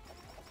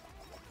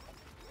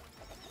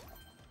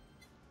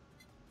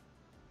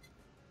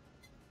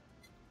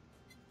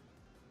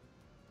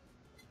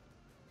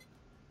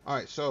 All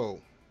right,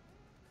 so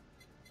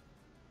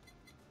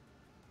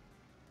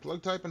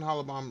plug type and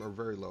hollow bomb are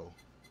very low.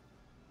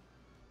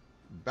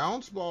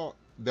 Bounce ball,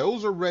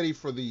 those are ready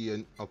for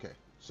the okay.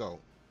 So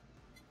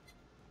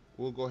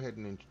we'll go ahead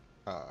and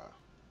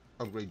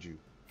upgrade you.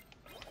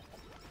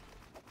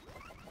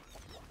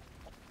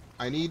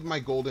 I need my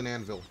golden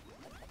anvil.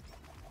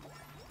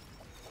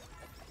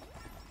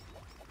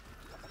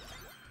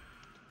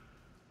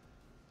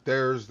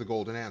 There's the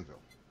golden anvil.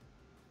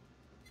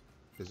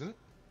 Isn't it?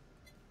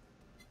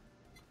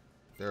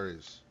 There it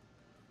is.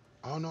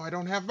 Oh no, I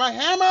don't have my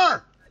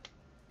hammer!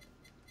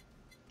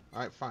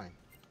 Alright, fine.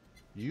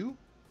 You?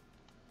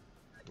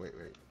 Wait.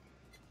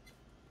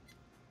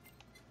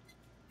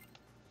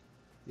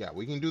 Yeah,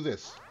 we can do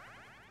this.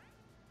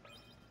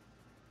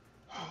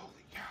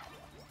 Holy cow.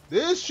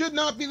 This should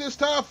not be this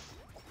tough!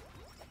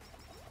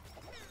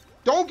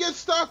 Don't get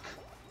stuck!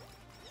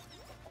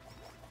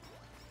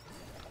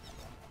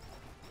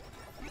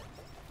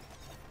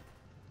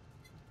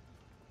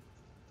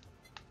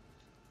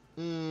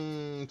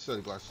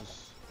 Study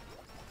glasses.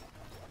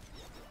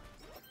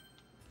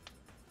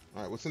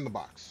 Alright, what's in the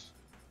box?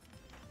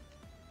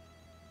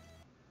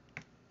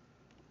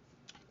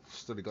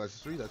 Study glasses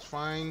 3, that's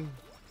fine.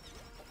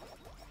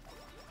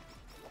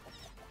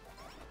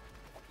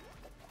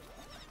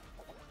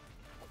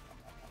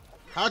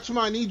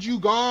 Hachima, I need you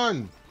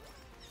gone!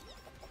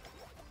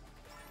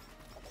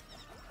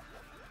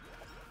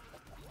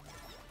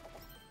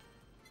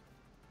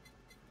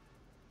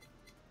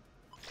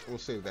 We'll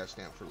save that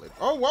stamp for later.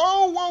 Oh,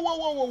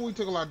 whoa! We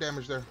took a lot of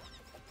damage there.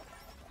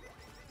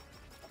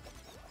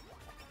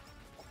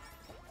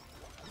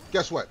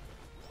 Guess what?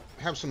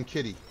 Have some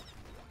kitty.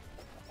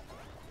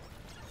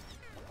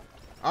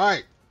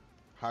 Alright.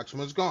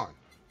 Hachima's gone.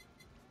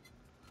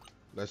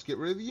 Let's get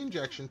rid of the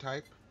injection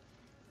type.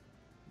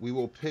 We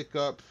will pick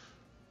up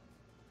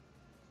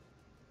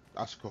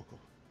Asakoko.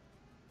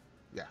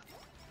 Yeah.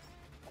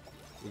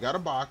 We got a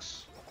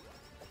box.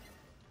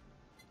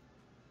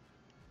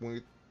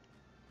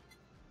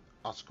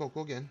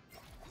 Asakoko again.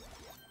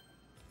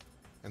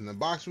 And the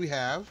box we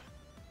have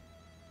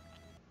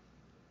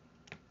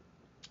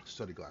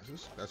study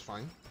glasses. That's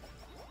fine.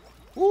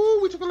 Ooh,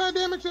 we took a lot of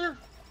damage there.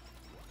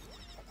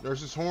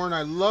 There's this horn.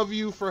 I love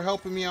you for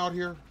helping me out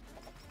here.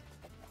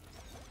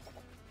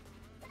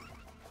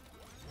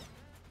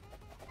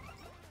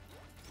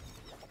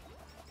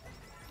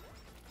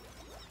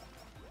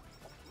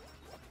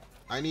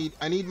 I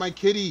need my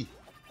kitty.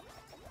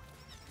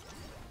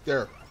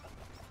 There.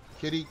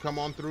 Kitty, come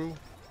on through.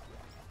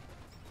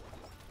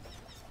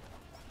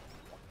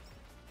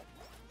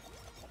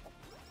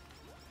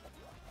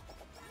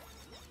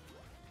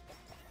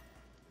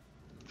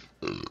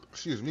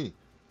 Excuse me.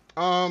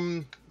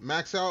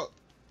 Max out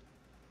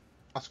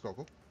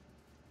Asakoko.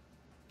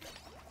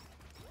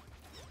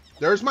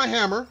 There's my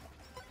hammer.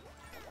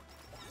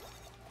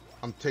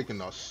 I'm taking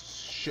a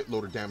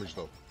shitload of damage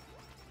though.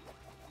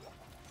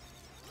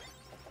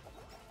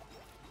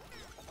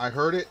 I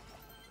heard it.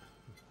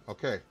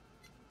 Okay.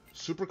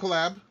 Super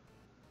collab.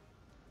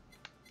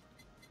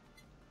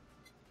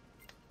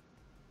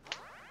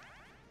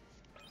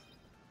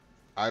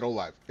 Idle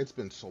Life. It's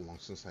been so long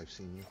since I've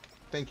seen you.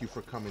 Thank you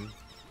for coming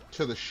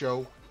to the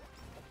show.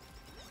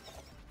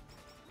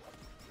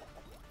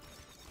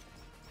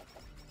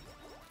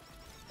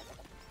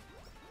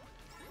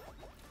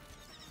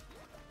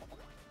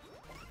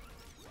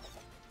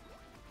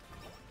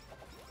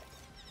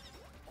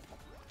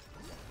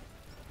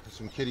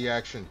 Some kitty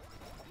action.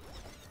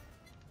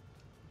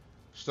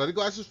 Study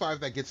glasses 5,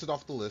 that gets it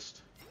off the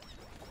list.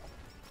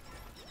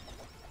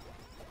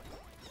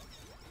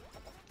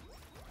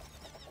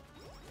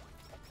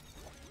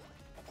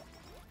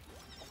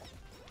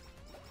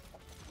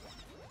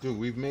 Dude,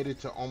 we've made it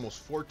to almost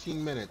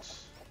 14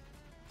 minutes.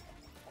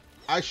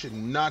 I should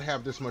not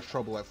have this much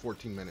trouble at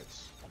 14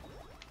 minutes.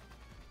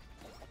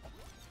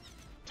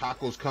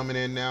 Taco's coming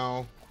in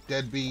now.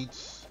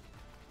 Deadbeats.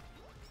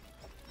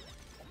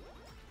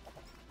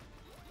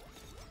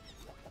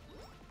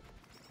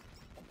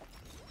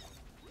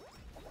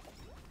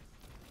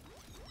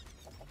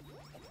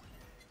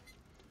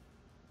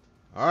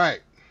 All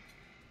right.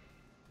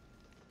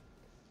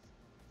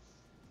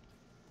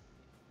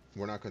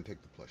 We're not going to take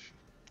the plushie.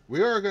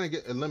 We are going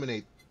to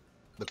eliminate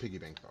the piggy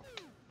bank though.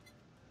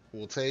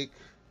 We'll take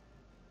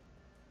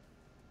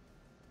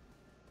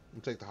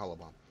the hollow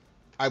bomb.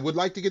 I would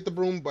like to get the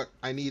broom, but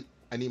I need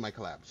my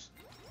collabs.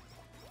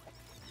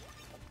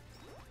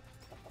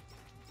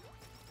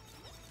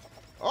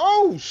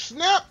 Oh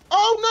snap!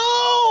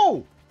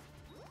 Oh no!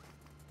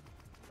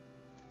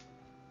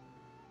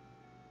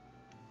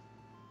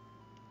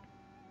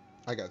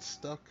 I got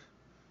stuck.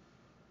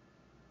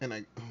 And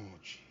oh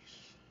jeez.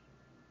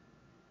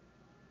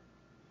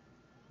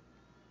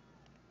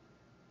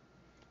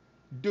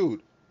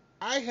 Dude,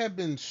 I have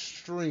been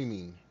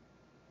streaming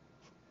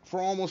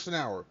for almost an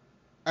hour.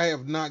 I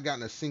have not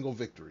gotten a single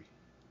victory.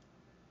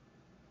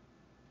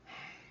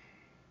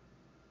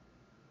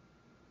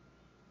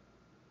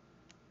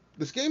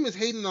 This game is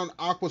hating on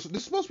Aqua. So this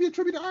is supposed to be a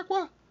tribute to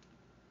Aqua?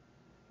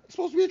 It's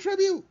supposed to be a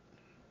tribute.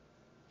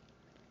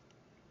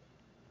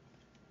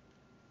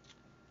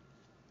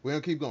 We're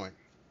gonna keep going.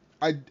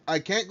 I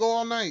can't go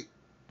all night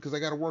because I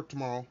gotta work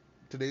tomorrow.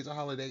 Today's a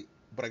holiday,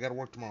 but I gotta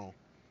work tomorrow.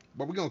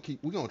 But we're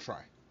gonna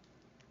try.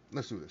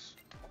 Let's do this.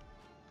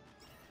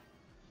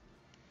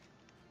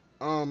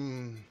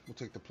 We'll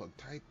take the plug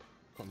type.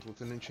 Comes with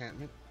an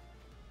enchantment.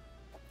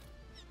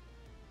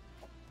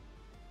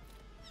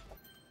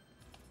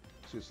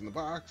 See what's in the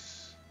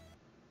box.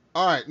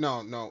 Alright,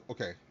 no,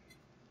 okay.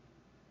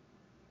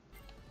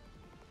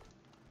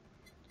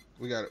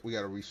 We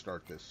gotta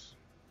restart this.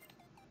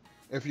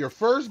 If your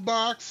first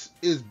box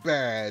is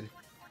bad,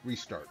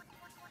 restart.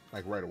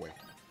 Like right away.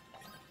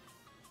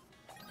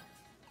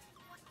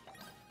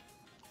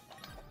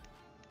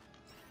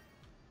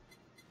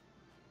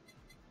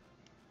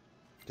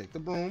 Take the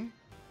broom.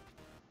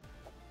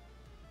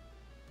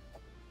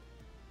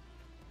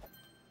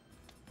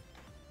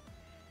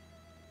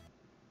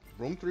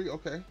 Broom 3,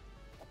 okay.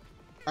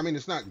 I mean,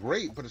 it's not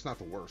great, but it's not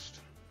the worst.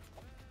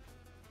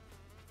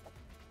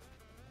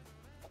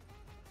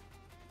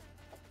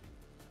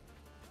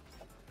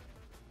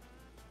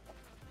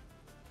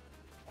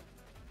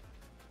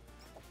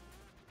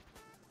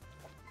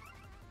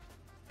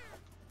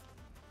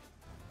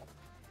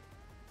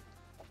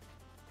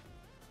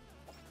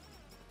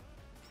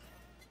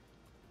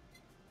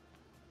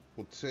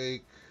 We'll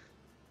take...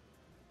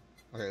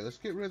 Okay, let's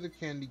get rid of the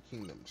Candy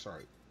Kingdom.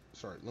 Sorry,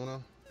 Luna.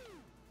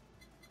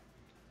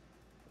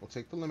 We'll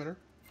take the limiter.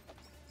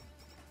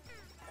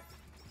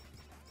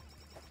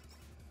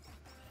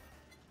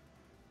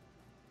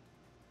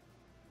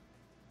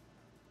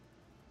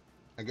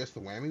 I guess the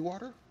whammy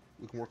water?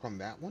 We can work on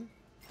that one.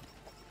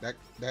 That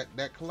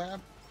collab.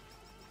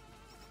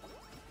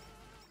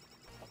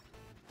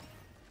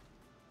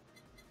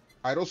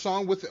 Idle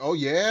song with... Oh,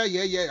 yeah.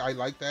 I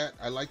like that.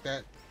 I like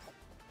that.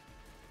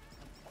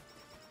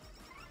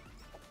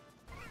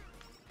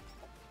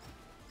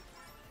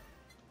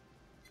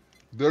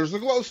 There's the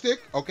glow stick.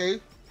 Okay.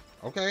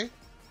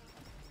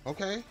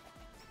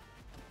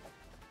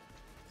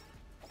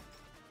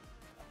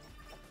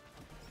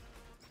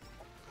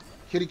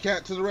 Kitty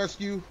cat to the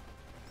rescue.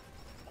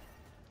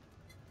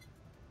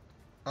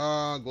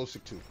 Glow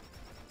stick 2.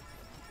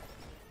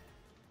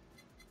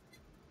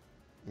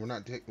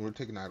 We're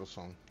taking idle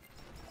song.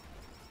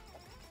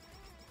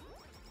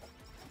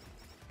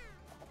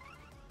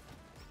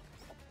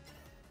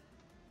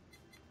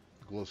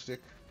 Glow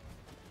stick.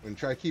 We're gonna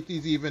try to keep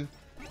these even.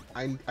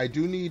 I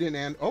do need an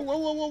and... Oh,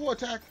 whoa,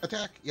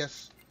 attack,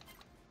 yes.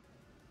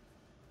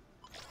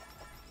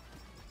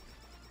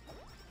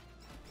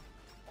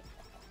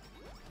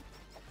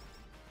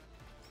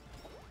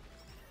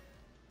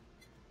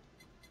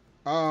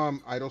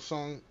 Idle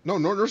song. No,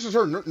 nurse's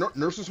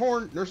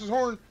horn, nurse's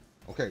horn.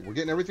 Okay, we're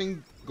getting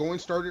everything going,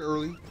 started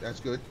early. That's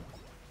good.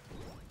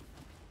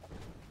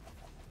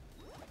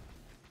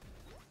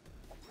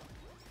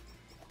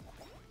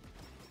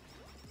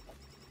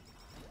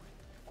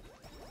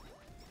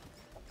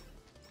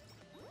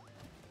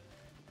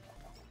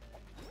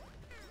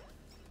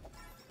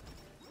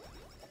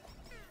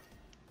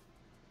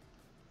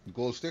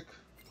 Glow stick.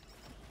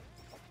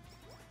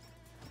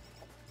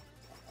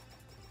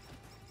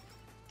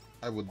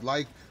 I would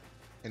like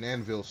an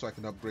anvil so I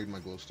can upgrade my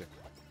glow stick.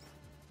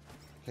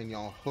 Can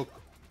y'all hook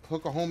a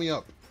homie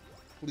up,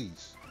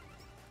 please?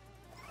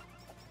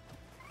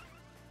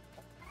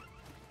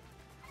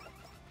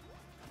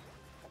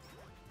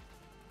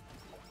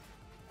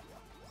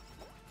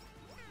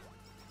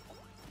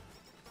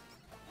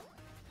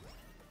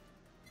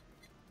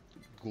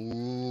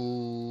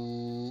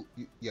 Glue.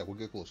 Yeah, we'll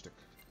get glow stick.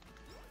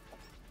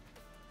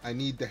 I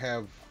need to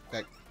have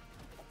that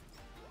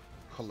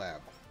collab.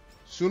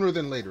 Sooner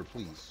than later,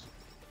 please.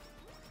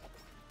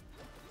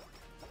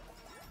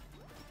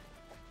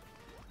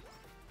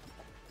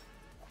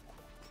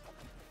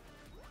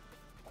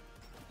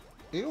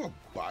 You know, a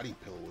body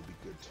pillow would be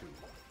good too.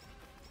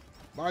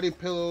 Body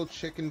pillow,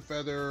 chicken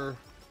feather,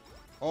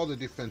 all the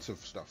defensive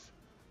stuff.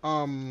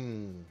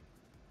 Idle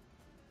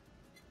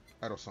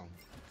song.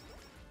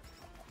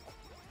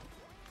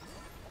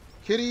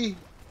 Kitty,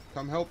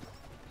 come help.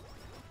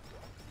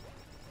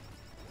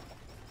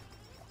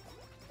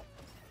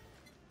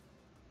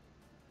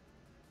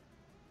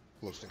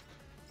 Glow stick.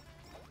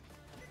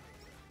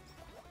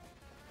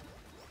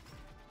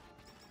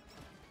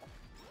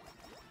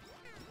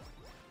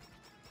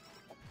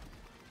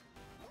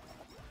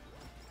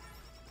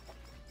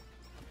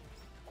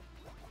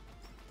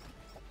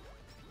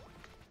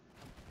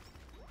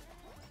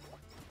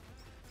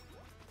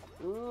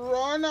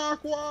 Run,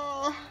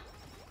 Aqua!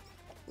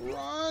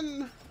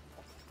 Run!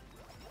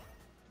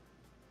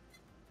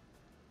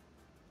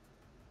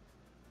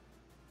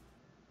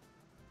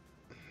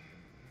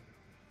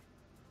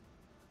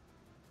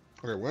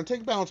 Okay, we're gonna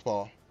take bounce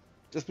ball,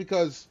 just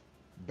because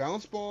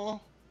bounce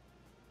ball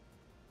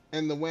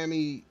and the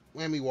whammy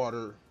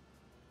water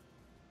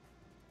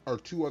are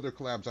two other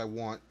collabs I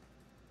want.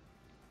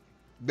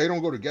 They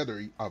don't go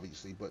together,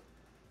 obviously, but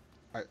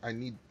I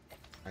need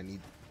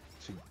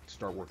to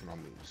start working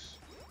on these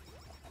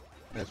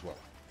as well.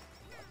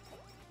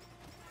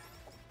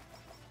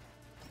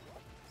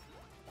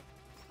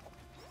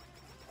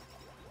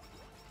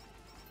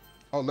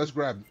 Oh, let's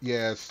grab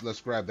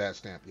that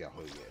stamp. Yeah,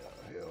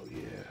 hell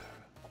yeah.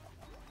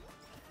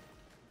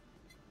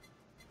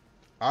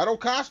 Auto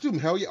costume,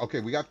 hell yeah. Okay,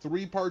 we got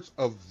 3 parts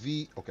of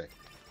the... Okay.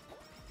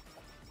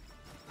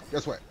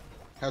 Guess what?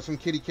 Have some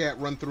kitty cat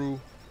run through.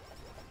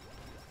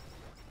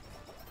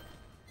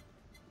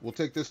 We'll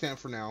take this stamp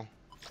for now.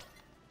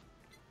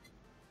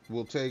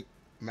 We'll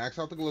max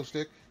out the glow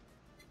stick.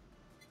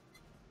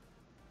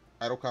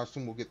 Idol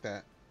costume, we'll get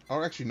that.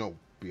 Oh, actually, no.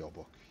 BL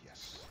book.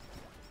 Yes.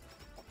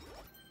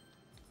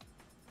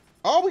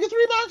 Oh, we get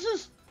 3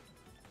 boxes!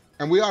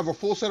 And we have a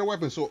full set of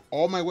weapons, so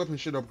all my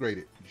weapons should upgrade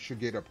it. Should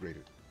get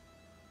upgraded.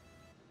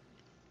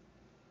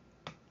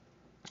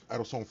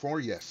 Idol Song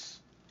 4, yes.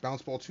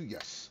 Bounce Ball 2,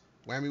 yes.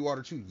 Whammy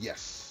Water 2,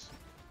 yes.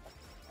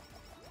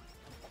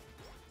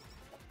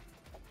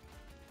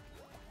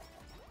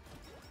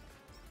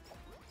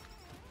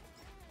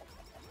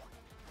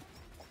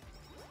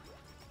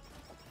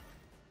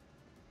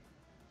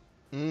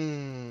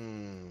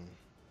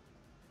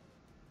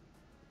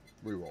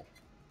 Reroll.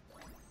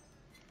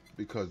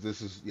 Because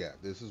this is, yeah,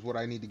 this is what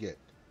I need to get.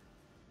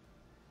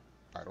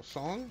 Idol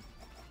Song.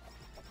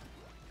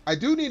 I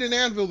do need an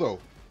anvil, though.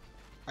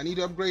 I need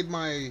to upgrade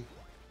my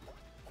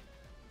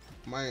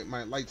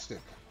light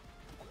stick.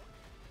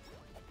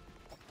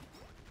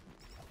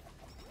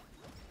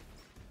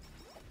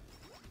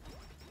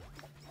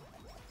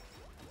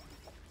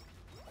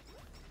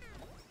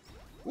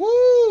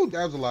 Woo!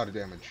 That was a lot of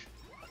damage.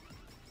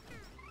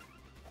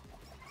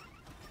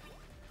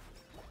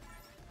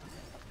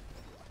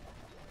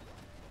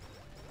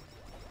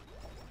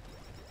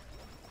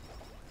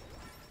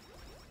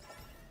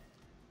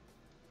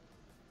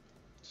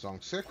 Song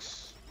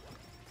 6.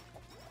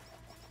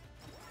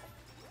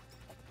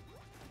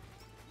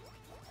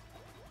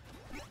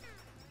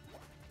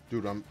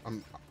 Dude, I'm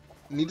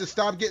need to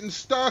stop getting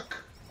stuck.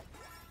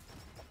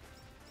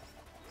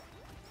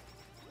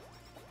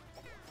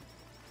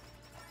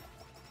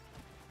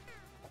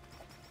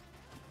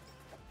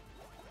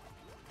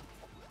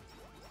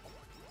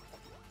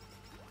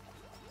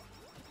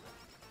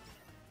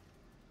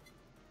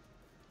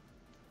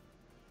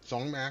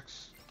 Song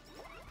Max.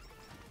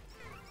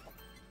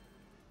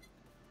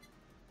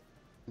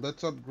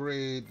 Let's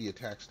upgrade the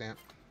attack stamp.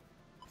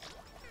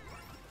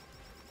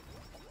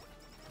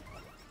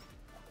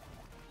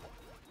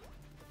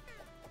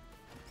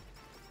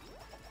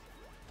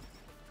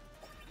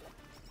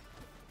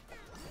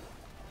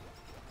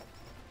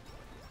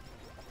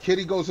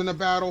 Kitty goes into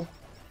battle.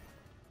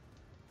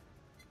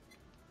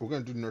 We're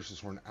gonna do Nurse's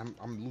Horn.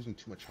 I'm losing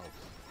too much health.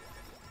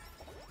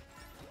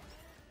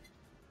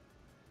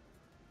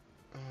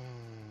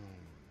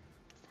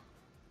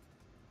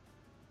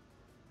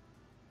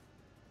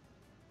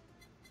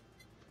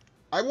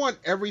 I want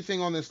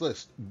everything on this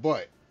list,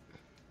 but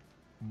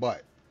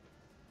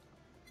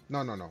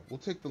no. We'll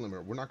take the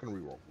limiter. We're not gonna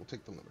reroll. We'll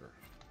take the limiter.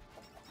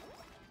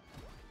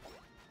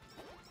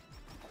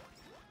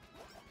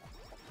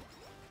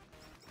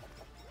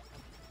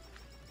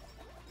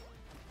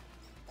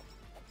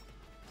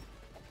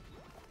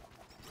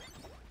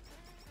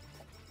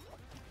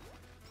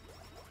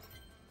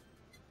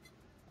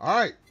 All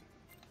right.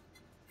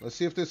 Let's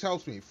see if this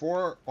helps me.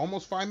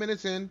 Almost 5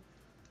 minutes in,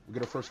 we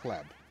get our first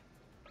collab.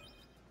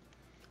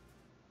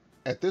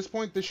 At this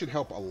point, this should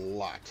help a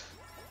lot.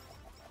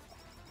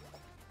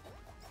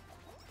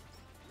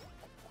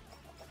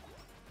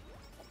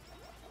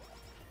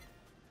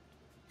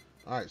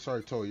 Alright,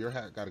 sorry, Toe, your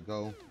hat gotta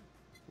go.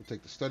 We'll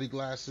take the study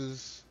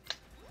glasses.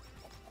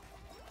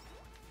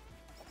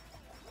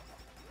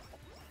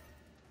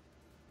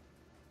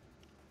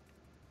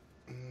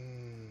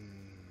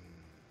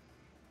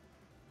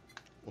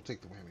 We'll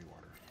take the whammy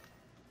water.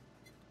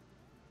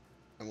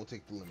 And we'll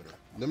take the limiter.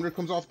 Limiter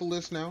comes off the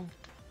list now.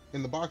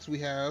 In the box we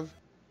have...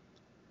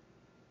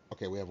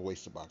 Okay, we have a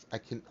wasted box.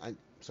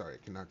 Sorry, I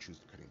cannot choose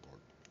the cutting board.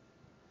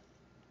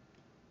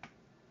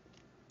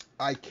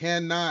 I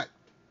cannot,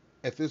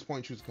 at this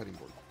point, choose the cutting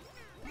board.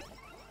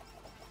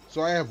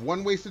 So I have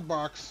one wasted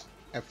box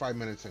at 5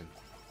 minutes in.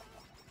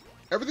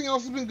 Everything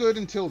else has been good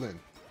until then.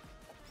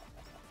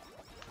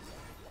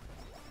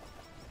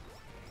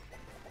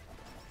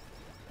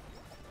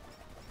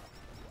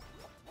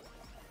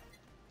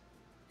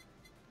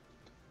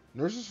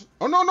 Nurses...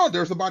 Oh, no,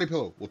 there's the body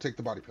pillow. We'll take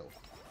the body pillow.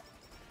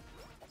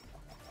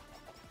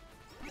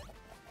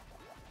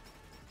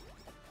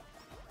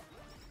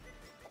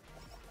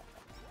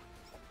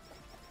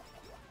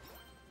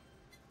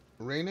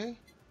 Rene,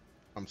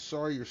 I'm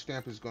sorry your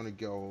stamp is going to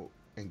go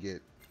and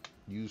get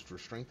used for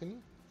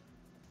strengthening.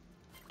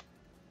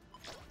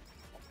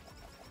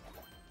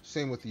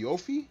 Same with the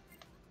Ophi.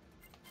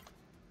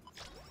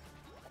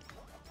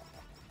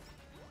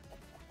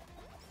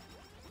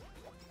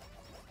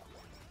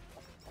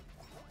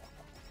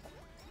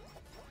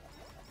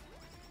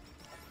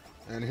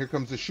 And here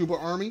comes the Shuba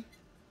army.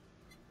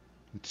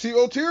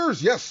 CO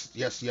Tears! Yes,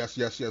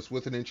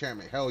 with an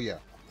enchantment. Hell yeah.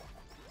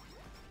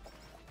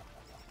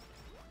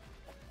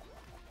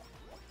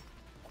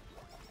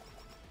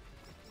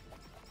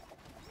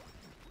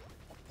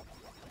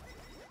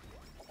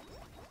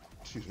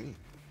 Excuse me.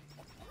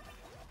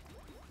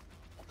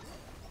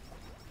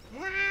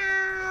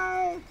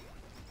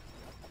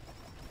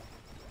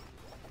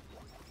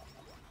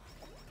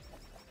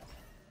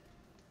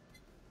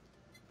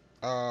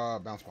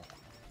 Bounce ball.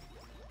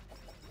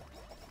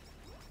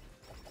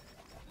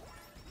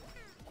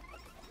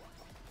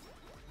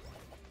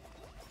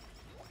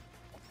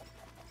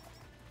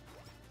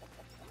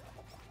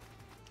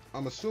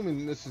 I'm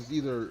assuming this is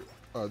either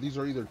These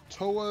are either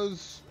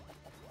Toa's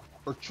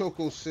or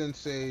Choco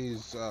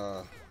Sensei's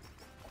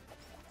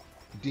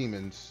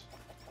demons.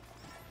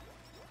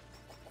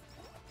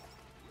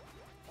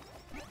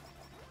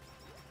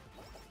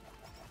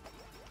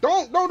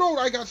 Don't,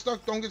 I got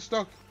stuck. Don't get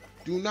stuck.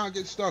 Do not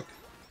get stuck.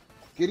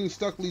 Getting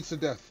stuck leads to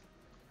death.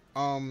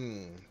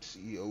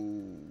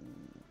 CEO.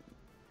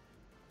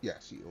 Yeah,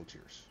 CEO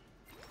tears.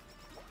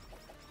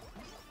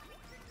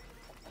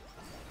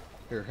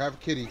 Here, have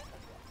Kitty.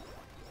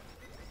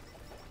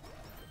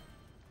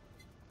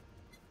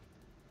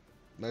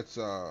 Let's,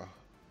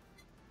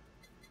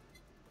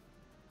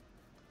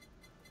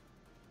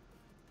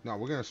 No,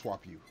 we're gonna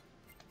swap you.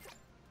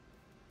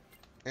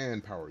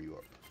 And power you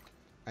up.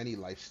 I need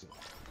life still.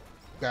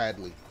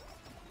 Badly.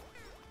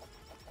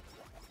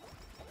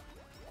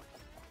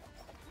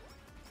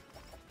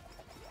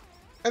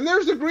 And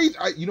there's the grease.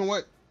 You know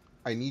what?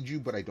 I need you,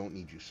 but I don't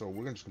need you. So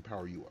we're just gonna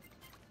power you up.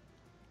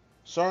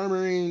 Sorry,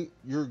 Marine.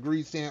 Your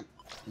grease stamp,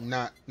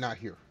 not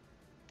here.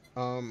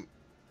 Ball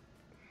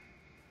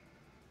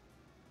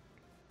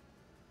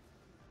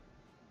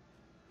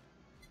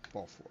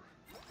 4.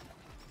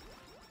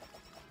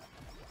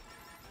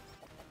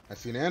 I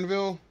see an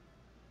anvil.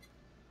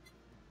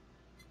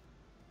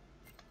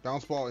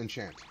 Bounce ball,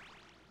 enchant.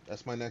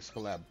 That's my next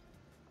collab.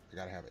 I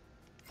gotta have it.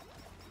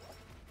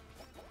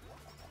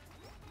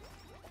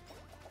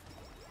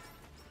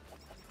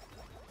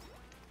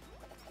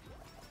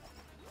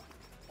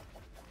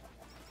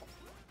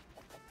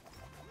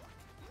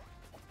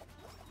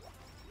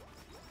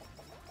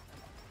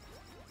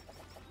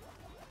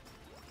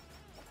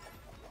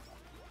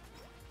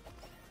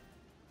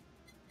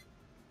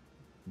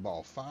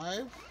 Ball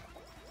 5.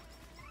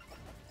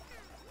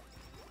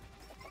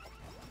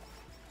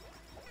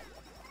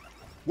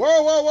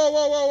 Whoa, whoa, whoa,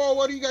 whoa, whoa, whoa,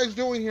 what are you guys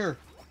doing here?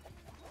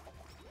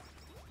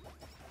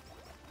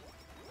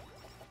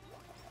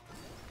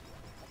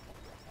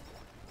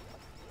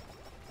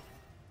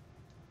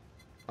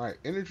 Alright,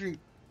 energy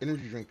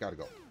drink gotta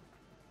go.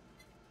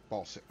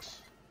 Ball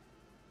 6.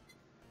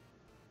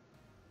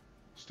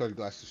 Study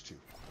glasses 2.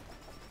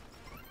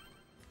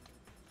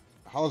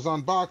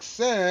 Holozon box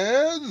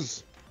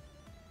says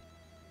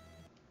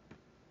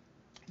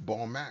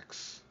Ball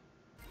Max.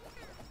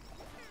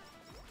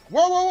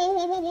 Whoa, whoa, whoa,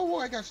 whoa, whoa, whoa, whoa,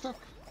 I got stuck.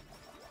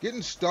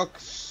 Getting stuck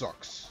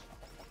sucks.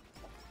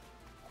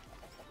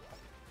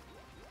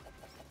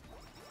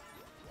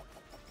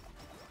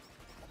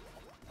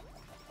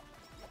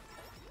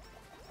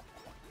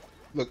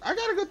 Look, I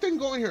got a good thing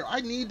going here.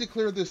 I need to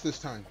clear this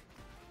time.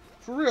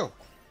 For real.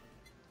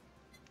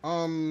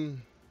 Pillow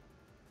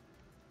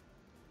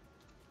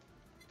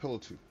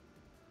 2.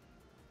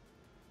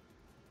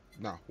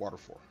 Nah, water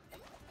 4.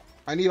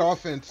 I need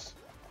offense.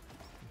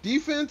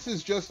 Defense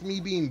is just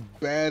me being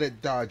bad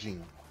at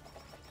dodging.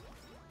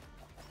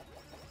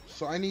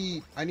 So I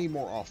need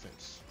more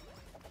offense.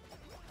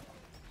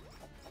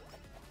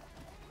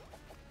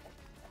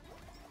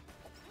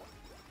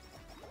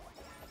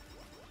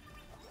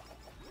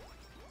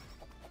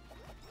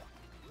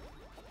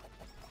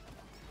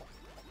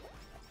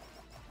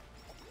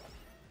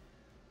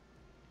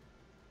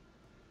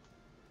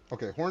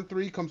 Okay, Horn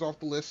 3 comes off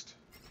the list.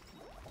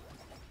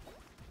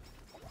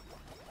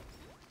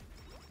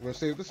 We're going to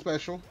save the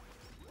special.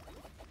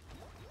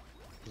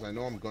 Because I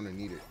know I'm going to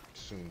need it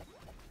soon.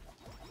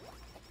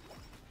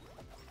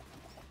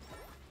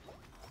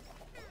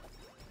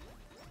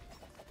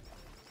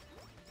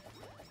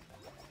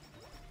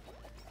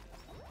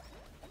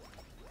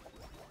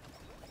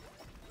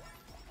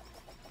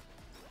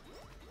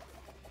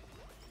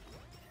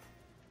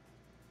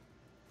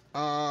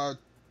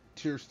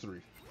 Tiers 3.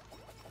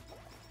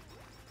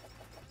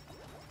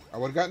 I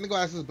would have gotten the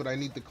glasses, but I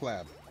need the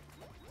collab.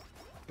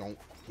 Don't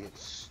get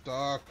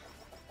stuck.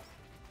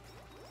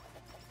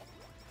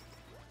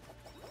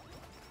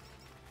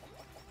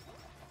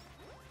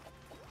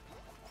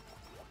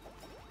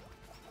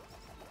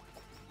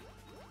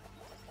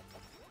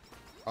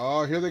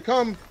 Oh, here they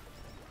come.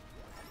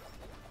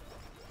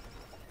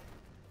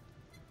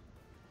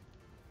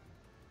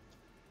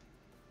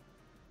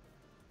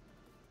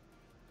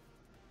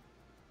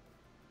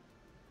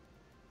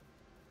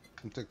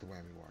 I'll take the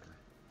whammy water,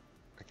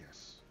 I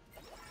guess.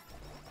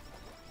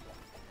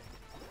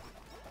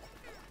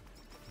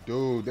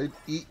 Dude, they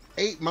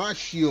ate my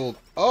shield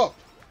up.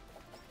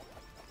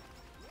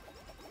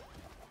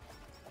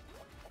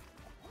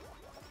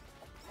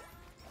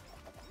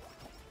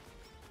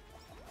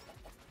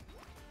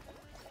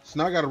 So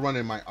now I gotta run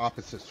in my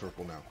opposite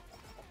circle now.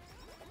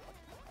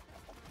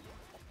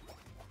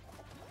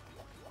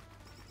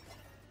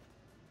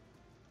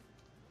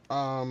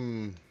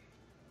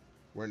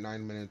 We're at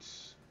 9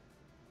 minutes.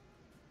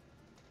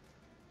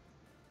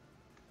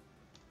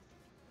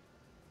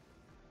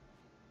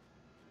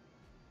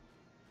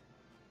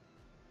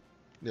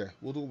 Yeah,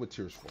 we'll do it with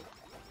tiers 4.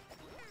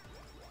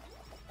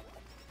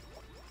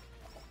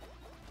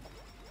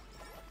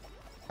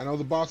 I know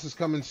the boss is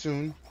coming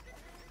soon.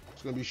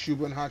 It's gonna be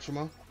Shuba and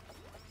Hachima.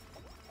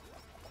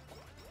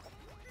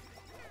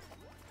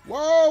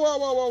 Whoa, whoa,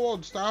 whoa, whoa,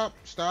 whoa! Stop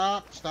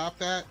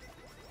that!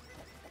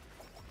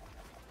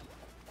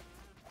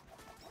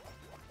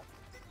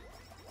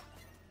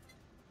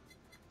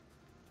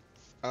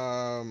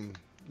 You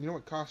know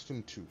what?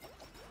 Costume 2.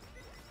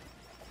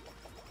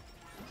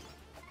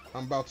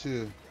 I'm about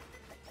to...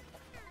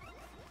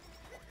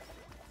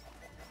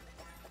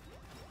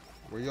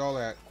 Where y'all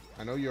at?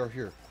 I know you're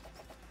here.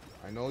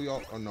 I know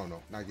y'all... Oh, no,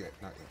 no. Not yet.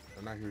 Not yet.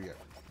 They're not here yet.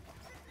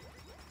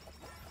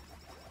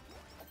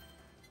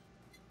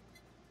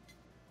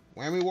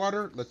 Whammy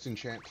water? Let's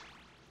enchant.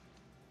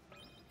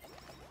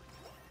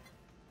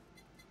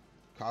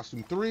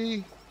 Costume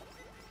 3.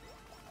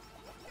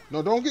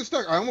 No, don't get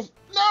stuck. I almost...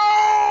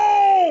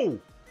 No!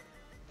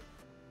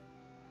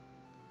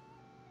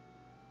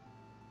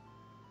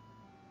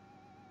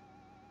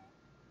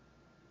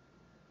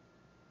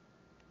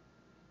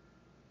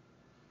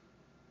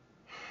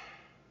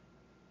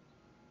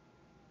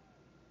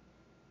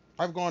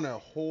 I've gone a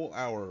whole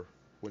hour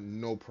with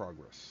no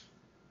progress.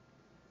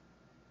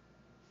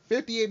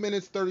 58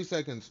 minutes, 30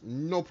 seconds,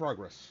 no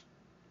progress.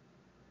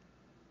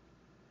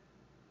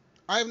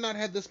 I have not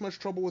had this much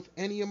trouble with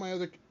any of my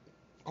other...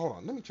 Hold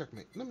on, let me check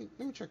let me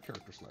check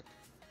character select.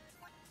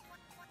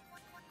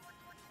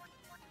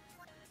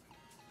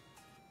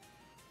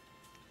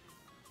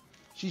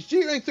 She's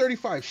G rank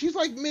 35. She's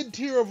like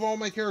mid-tier of all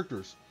my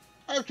characters.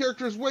 I have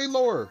characters way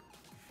lower.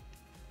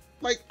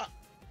 Like,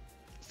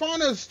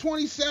 Fauna's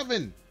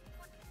 27.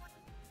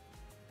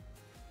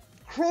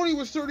 Crony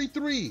was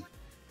 33.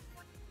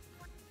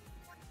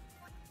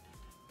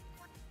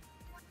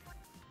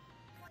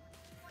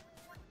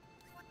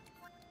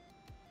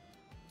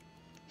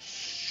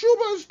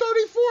 Shuba's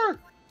 34.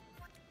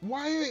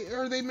 Why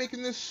are they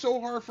making this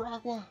so hard for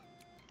Aqua?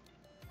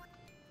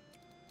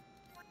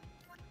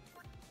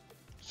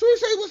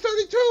 Suicide was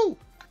 32.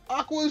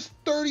 Aqua's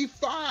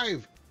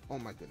 35. Oh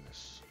my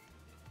goodness.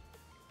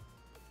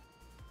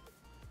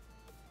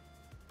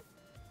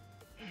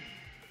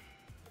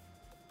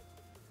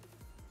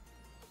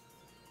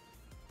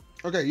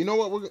 Okay, you know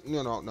what?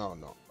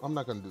 No. I'm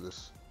not gonna do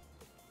this.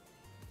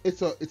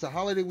 It's a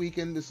holiday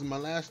weekend. This is my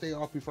last day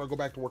off before I go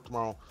back to work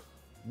tomorrow.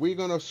 We're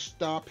gonna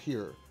stop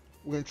here.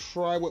 We're gonna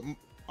try with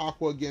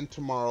Aqua again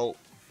tomorrow.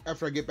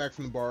 After I get back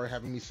from the bar,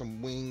 having me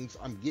some wings.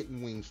 I'm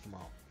getting wings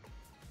tomorrow.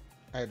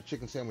 I had a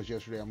chicken sandwich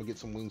yesterday. I'm gonna get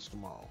some wings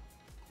tomorrow.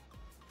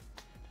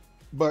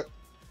 But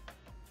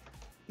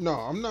no,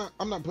 I'm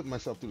not putting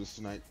myself through this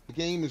tonight. The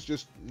game is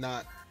just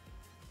not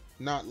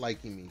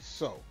liking me.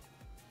 So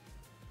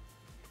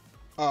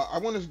I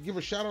want to give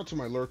a shout out to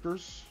my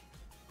lurkers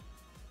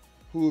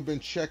who have been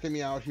checking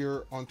me out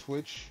here on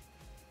Twitch.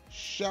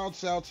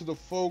 Shouts out to the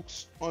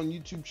folks on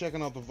YouTube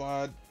checking out the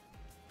VOD.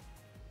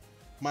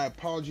 My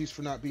apologies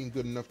for not being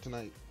good enough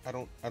tonight. I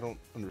don't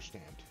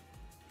understand.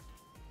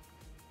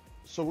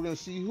 So we're gonna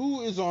see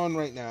who is on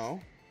right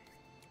now,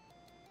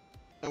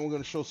 and we're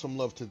gonna show some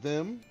love to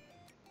them.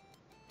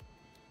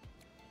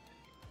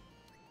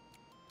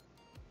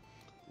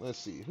 Let's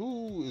see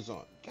who is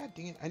on. God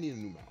dang it! I need a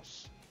new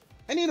mouse.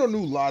 I need a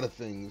new lot of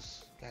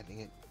things. God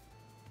dang it.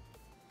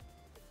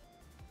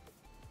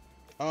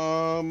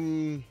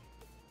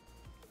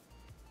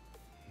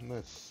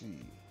 Let's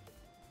see.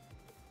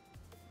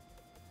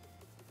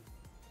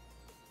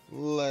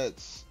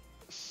 Let's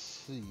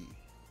see.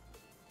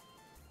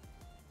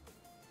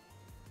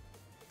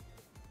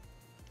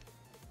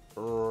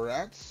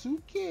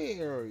 Ratsukari.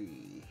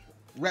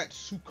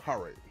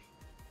 Ratsukari.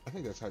 I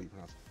think that's how you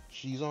pronounce it.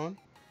 She's on.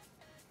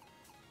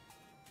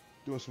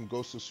 Doing some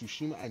Ghost of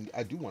Tsushima.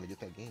 I do want to get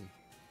that game.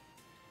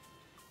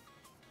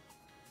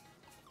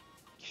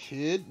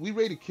 Kid. We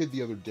rated Kid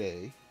the other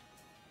day.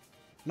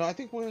 No, I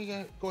think we're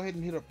going to go ahead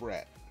and hit up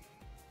Rat.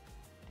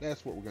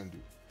 That's what we're going to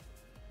do.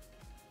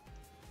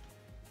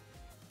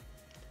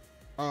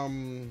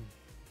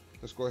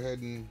 Let's go ahead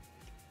and...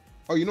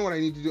 Oh, you know what I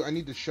need to do? I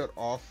need to shut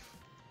off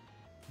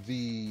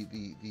the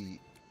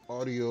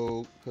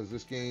audio, because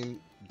this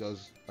game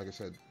does, like I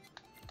said,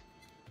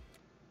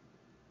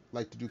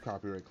 like to do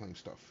copyright claim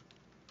stuff.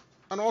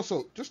 And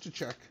also, just to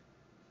check,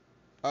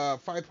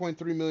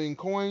 5.3 million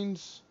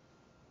coins,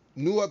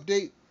 new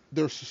update.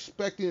 They're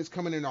suspecting it's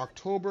coming in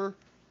October.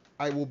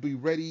 I will be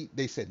ready.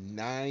 They said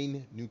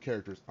 9 new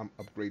characters. I'm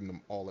upgrading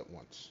them all at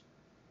once.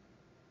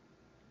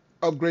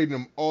 Upgrading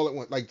them all at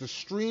once. Like the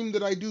stream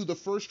that I do, the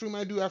first stream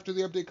I do after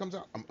the update comes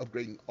out, I'm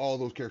upgrading all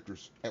those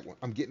characters at once.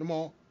 I'm getting them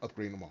all,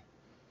 upgrading them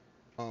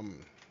all.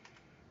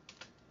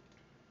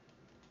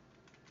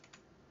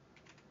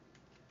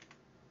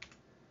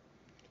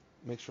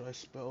 Make sure I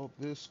spelled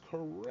this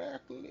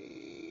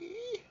correctly.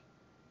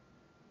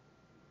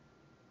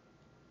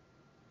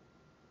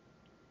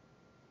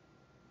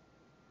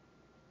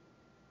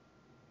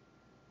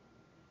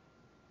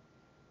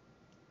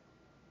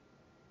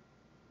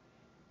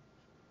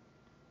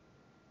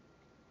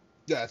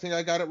 Yeah, I think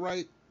I got it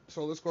right.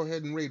 So let's go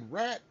ahead and raid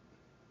Rat.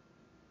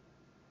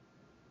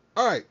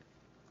 All right.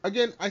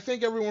 Again, I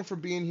thank everyone for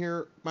being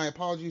here. My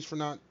apologies for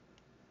not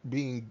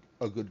being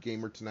a good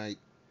gamer tonight.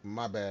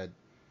 My bad.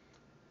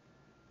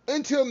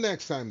 Until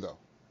next time, though,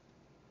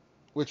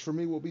 which for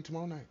me will be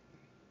tomorrow night.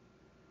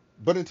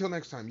 But until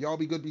next time, y'all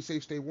be good, be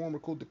safe, stay warm or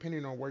cool,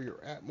 depending on where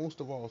you're at. Most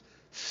of all,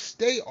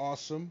 stay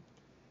awesome.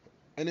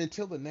 And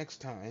until the next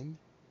time,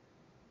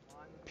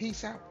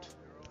 peace out.